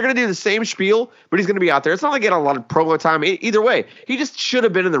matter. They're going to do the same spiel, but he's going to be out there. It's not like getting a lot of promo time. Either way, he just should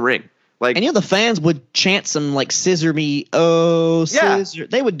have been in the ring. Like, and the fans would chant some like "Scissor me, oh scissor." Yeah.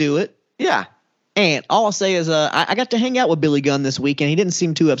 They would do it. Yeah. And all I'll say is, I got to hang out with Billy Gunn this weekend. He didn't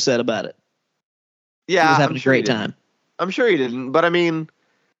seem too upset about it. Yeah, he was having a great time. I'm sure he didn't, but I mean,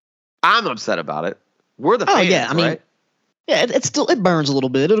 I'm upset about it. We're the fans, yeah. I mean, right? Yeah, it burns a little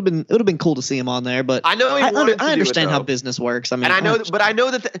bit. It would have been cool to see him on there, but I know I understand how business works. I mean, and I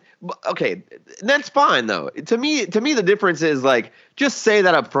know that. Okay, that's fine though. To me, the difference is like just say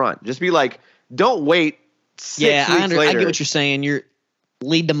that up front. Just be like, don't wait 6 weeks later. I get what you're saying. You're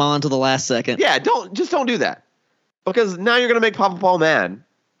lead them on to the last second. Yeah, don't do that because now you're gonna make Papa Paul mad,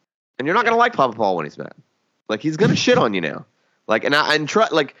 and you're not gonna like Papa Paul when he's mad. Like he's gonna shit on you now. Like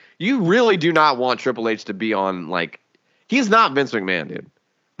like you really do not want Triple H to be on like. He's not Vince McMahon, dude.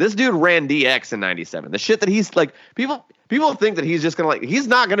 This dude ran DX in '97. The shit that he's like, people think that he's just gonna like. He's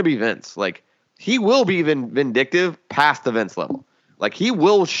not gonna be Vince. Like he will be vindictive past the Vince level. Like he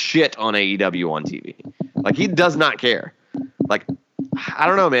will shit on AEW on TV. Like he does not care. Like I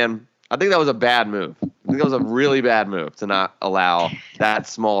don't know, man. I think that was a bad move. I think that was a really bad move to not allow that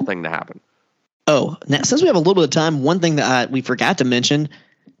small thing to happen. Oh, now since we have a little bit of time, one thing that we forgot to mention.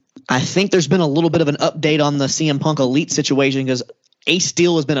 I think there's been a little bit of an update on the CM Punk Elite situation because Ace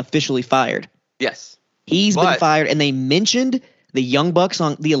Steel has been officially fired. Yes. He's been fired, and they mentioned the Young Bucks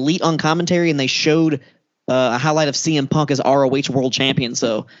on the Elite on commentary, and they showed a highlight of CM Punk as ROH World Champion.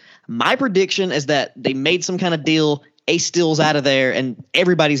 So my prediction is that they made some kind of deal. Ace Steel's out of there, and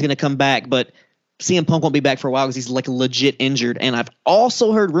everybody's going to come back, but CM Punk won't be back for a while because he's like legit injured. And I've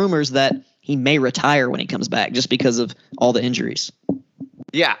also heard rumors that he may retire when he comes back just because of all the injuries.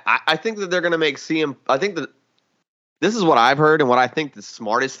 Yeah, I think that they're going to make CM. I think that this is what I've heard, and what I think the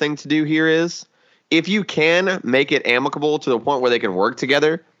smartest thing to do here is if you can make it amicable to the point where they can work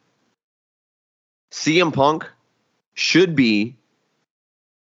together, CM Punk should be.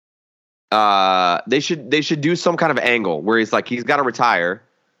 They should do some kind of angle where he's like he's got to retire,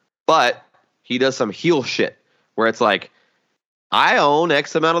 but he does some heel shit where it's like. I own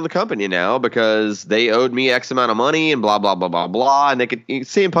X amount of the company now because they owed me X amount of money and blah, blah, blah, blah, blah. And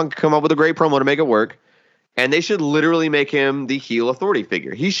CM Punk could come up with a great promo to make it work. And they should literally make him the heel authority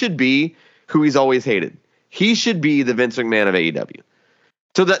figure. He should be who he's always hated. He should be the Vince McMahon of AEW.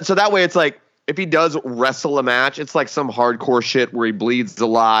 So that way it's like, if he does wrestle a match, it's like some hardcore shit where he bleeds a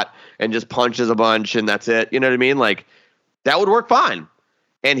lot and just punches a bunch and that's it. You know what I mean? Like, that would work fine.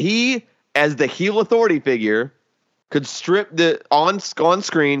 And he, as the heel authority figure, could strip on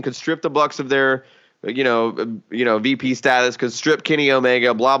screen, could strip the Bucks of their, VP status, could strip Kenny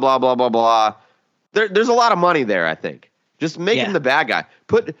Omega, blah, blah, blah, blah, blah. There's a lot of money there, I think. Just make him the bad guy.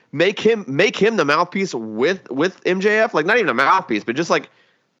 Make him the mouthpiece with MJF, like not even a mouthpiece, but just like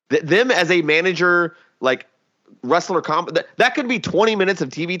them as a manager, like wrestler comp. That could be 20 minutes of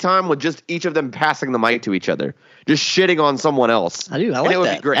TV time with just each of them passing the mic to each other, just shitting on someone else. I like that. It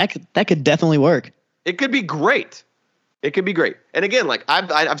would be great. That could definitely work. It could be great. It could be great. And again, like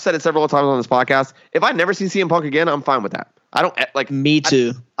I've said it several times on this podcast, if I never see CM Punk again, I'm fine with that. I don't like me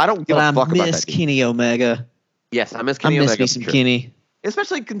too. I don't give a fuck about that. I miss Kenny Omega. Yes, I miss Kenny Omega. I miss me some Kenny.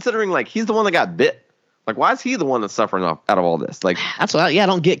 Especially considering like he's the one that got bit. Like why is he the one that's suffering out of all this? Like that's what I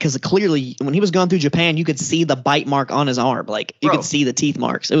don't get because clearly when he was going through Japan, you could see the bite mark on his arm. Like you could see the teeth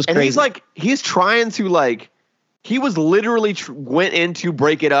marks. It was crazy. And he's trying to like he was literally went in to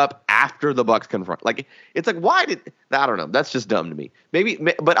break it up after the Bucks confront. Like, it's like, why did I don't know. That's just dumb to me. Maybe,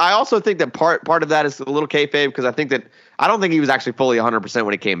 but I also think that part of that is a little kayfabe, because I don't think he was actually fully 100%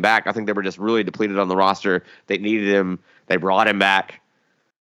 when he came back. I think they were just really depleted on the roster. They needed him. They brought him back,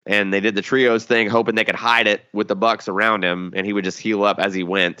 and they did the trios thing, hoping they could hide it with the Bucks around him, and he would just heal up as he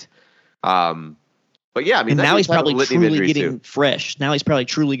went. But yeah, I mean, and now he's probably truly getting fresh. Now he's probably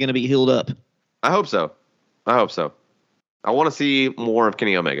truly going to be healed up. I hope so. I want to see more of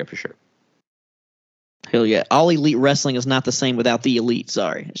Kenny Omega for sure. Hell yeah. All Elite Wrestling is not the same without the Elite.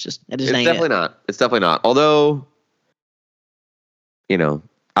 Sorry. It's definitely not. It's definitely not. Although,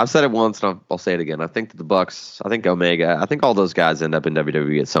 I've said it once and I'll say it again. I think that the Bucks, I think Omega, I think all those guys end up in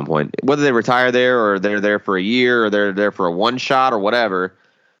WWE at some point. Whether they retire there or they're there for a year or they're there for a one shot or whatever,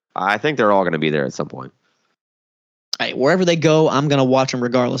 I think they're all going to be there at some point. Hey, wherever they go, I'm going to watch them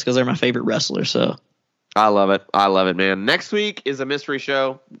regardless because they're my favorite wrestler. So I love it, man. Next week is a mystery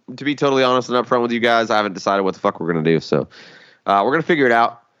show. To be totally honest and upfront with you guys, I haven't decided what the fuck we're going to do. So we're going to figure it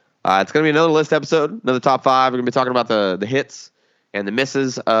out. It's going to be another list episode, another top 5. We're going to be talking about the hits and the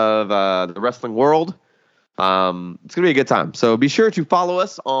misses of the wrestling world. It's going to be a good time. So be sure to follow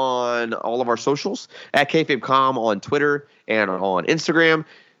us on all of our socials at KayfabeCom on Twitter and on Instagram.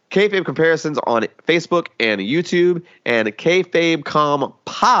 Kayfabe Comparisons on Facebook and YouTube, and KayfabeCom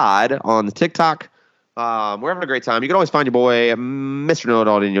Pod on the TikTok. We're having a great time. You can always find your boy, Mr.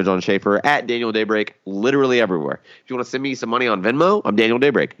 Know-It-All, Daniel John Schaefer, at Daniel Daybreak, literally everywhere. If you want to send me some money on Venmo, I'm Daniel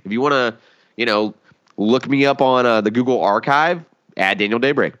Daybreak. If you want to, look me up on the Google Archive, add Daniel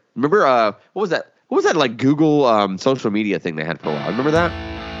Daybreak. Remember, what was that? What was that like Google social media thing they had for a while? Remember that?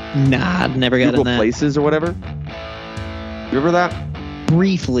 Nah, I've never got Google in that. Places or whatever. Remember that?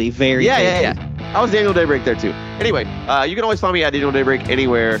 Briefly, very briefly. Yeah. I was Daniel Daybreak there too. Anyway, you can always find me at Daniel Daybreak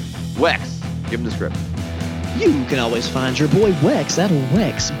anywhere. Wex, give him the script. You can always find your boy Wex at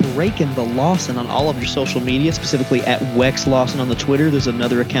Wex Breaking the Lawson on all of your social media, specifically at Wex Lawson on the Twitter. There's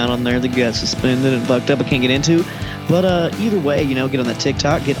another account on there that got suspended and fucked up I can't get into. But either way, get on that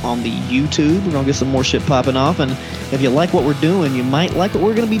TikTok, get on the YouTube. We're going to get some more shit popping off. And if you like what we're doing, you might like what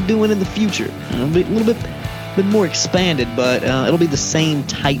we're going to be doing in the future. It'll be a little bit more expanded, but it'll be the same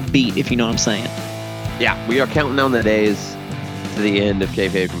tight beat, if you know what I'm saying. Yeah, we are counting down the days to the end of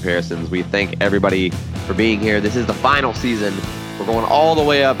Kayfabe Comparisons. We thank everybody for being here. This is the final season. We're going all the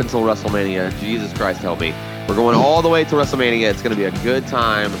way up until WrestleMania. Jesus Christ, help me. We're going all the way to WrestleMania. It's going to be a good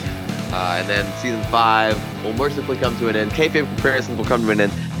time. And then season 5 will mercifully come to an end. Kayfabe Comparisons will come to an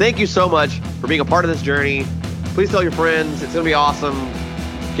end. Thank you so much for being a part of this journey. Please tell your friends. It's going to be awesome.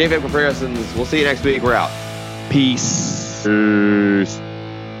 Kayfabe Comparisons. We'll see you next week. We're out. Peace. Peace.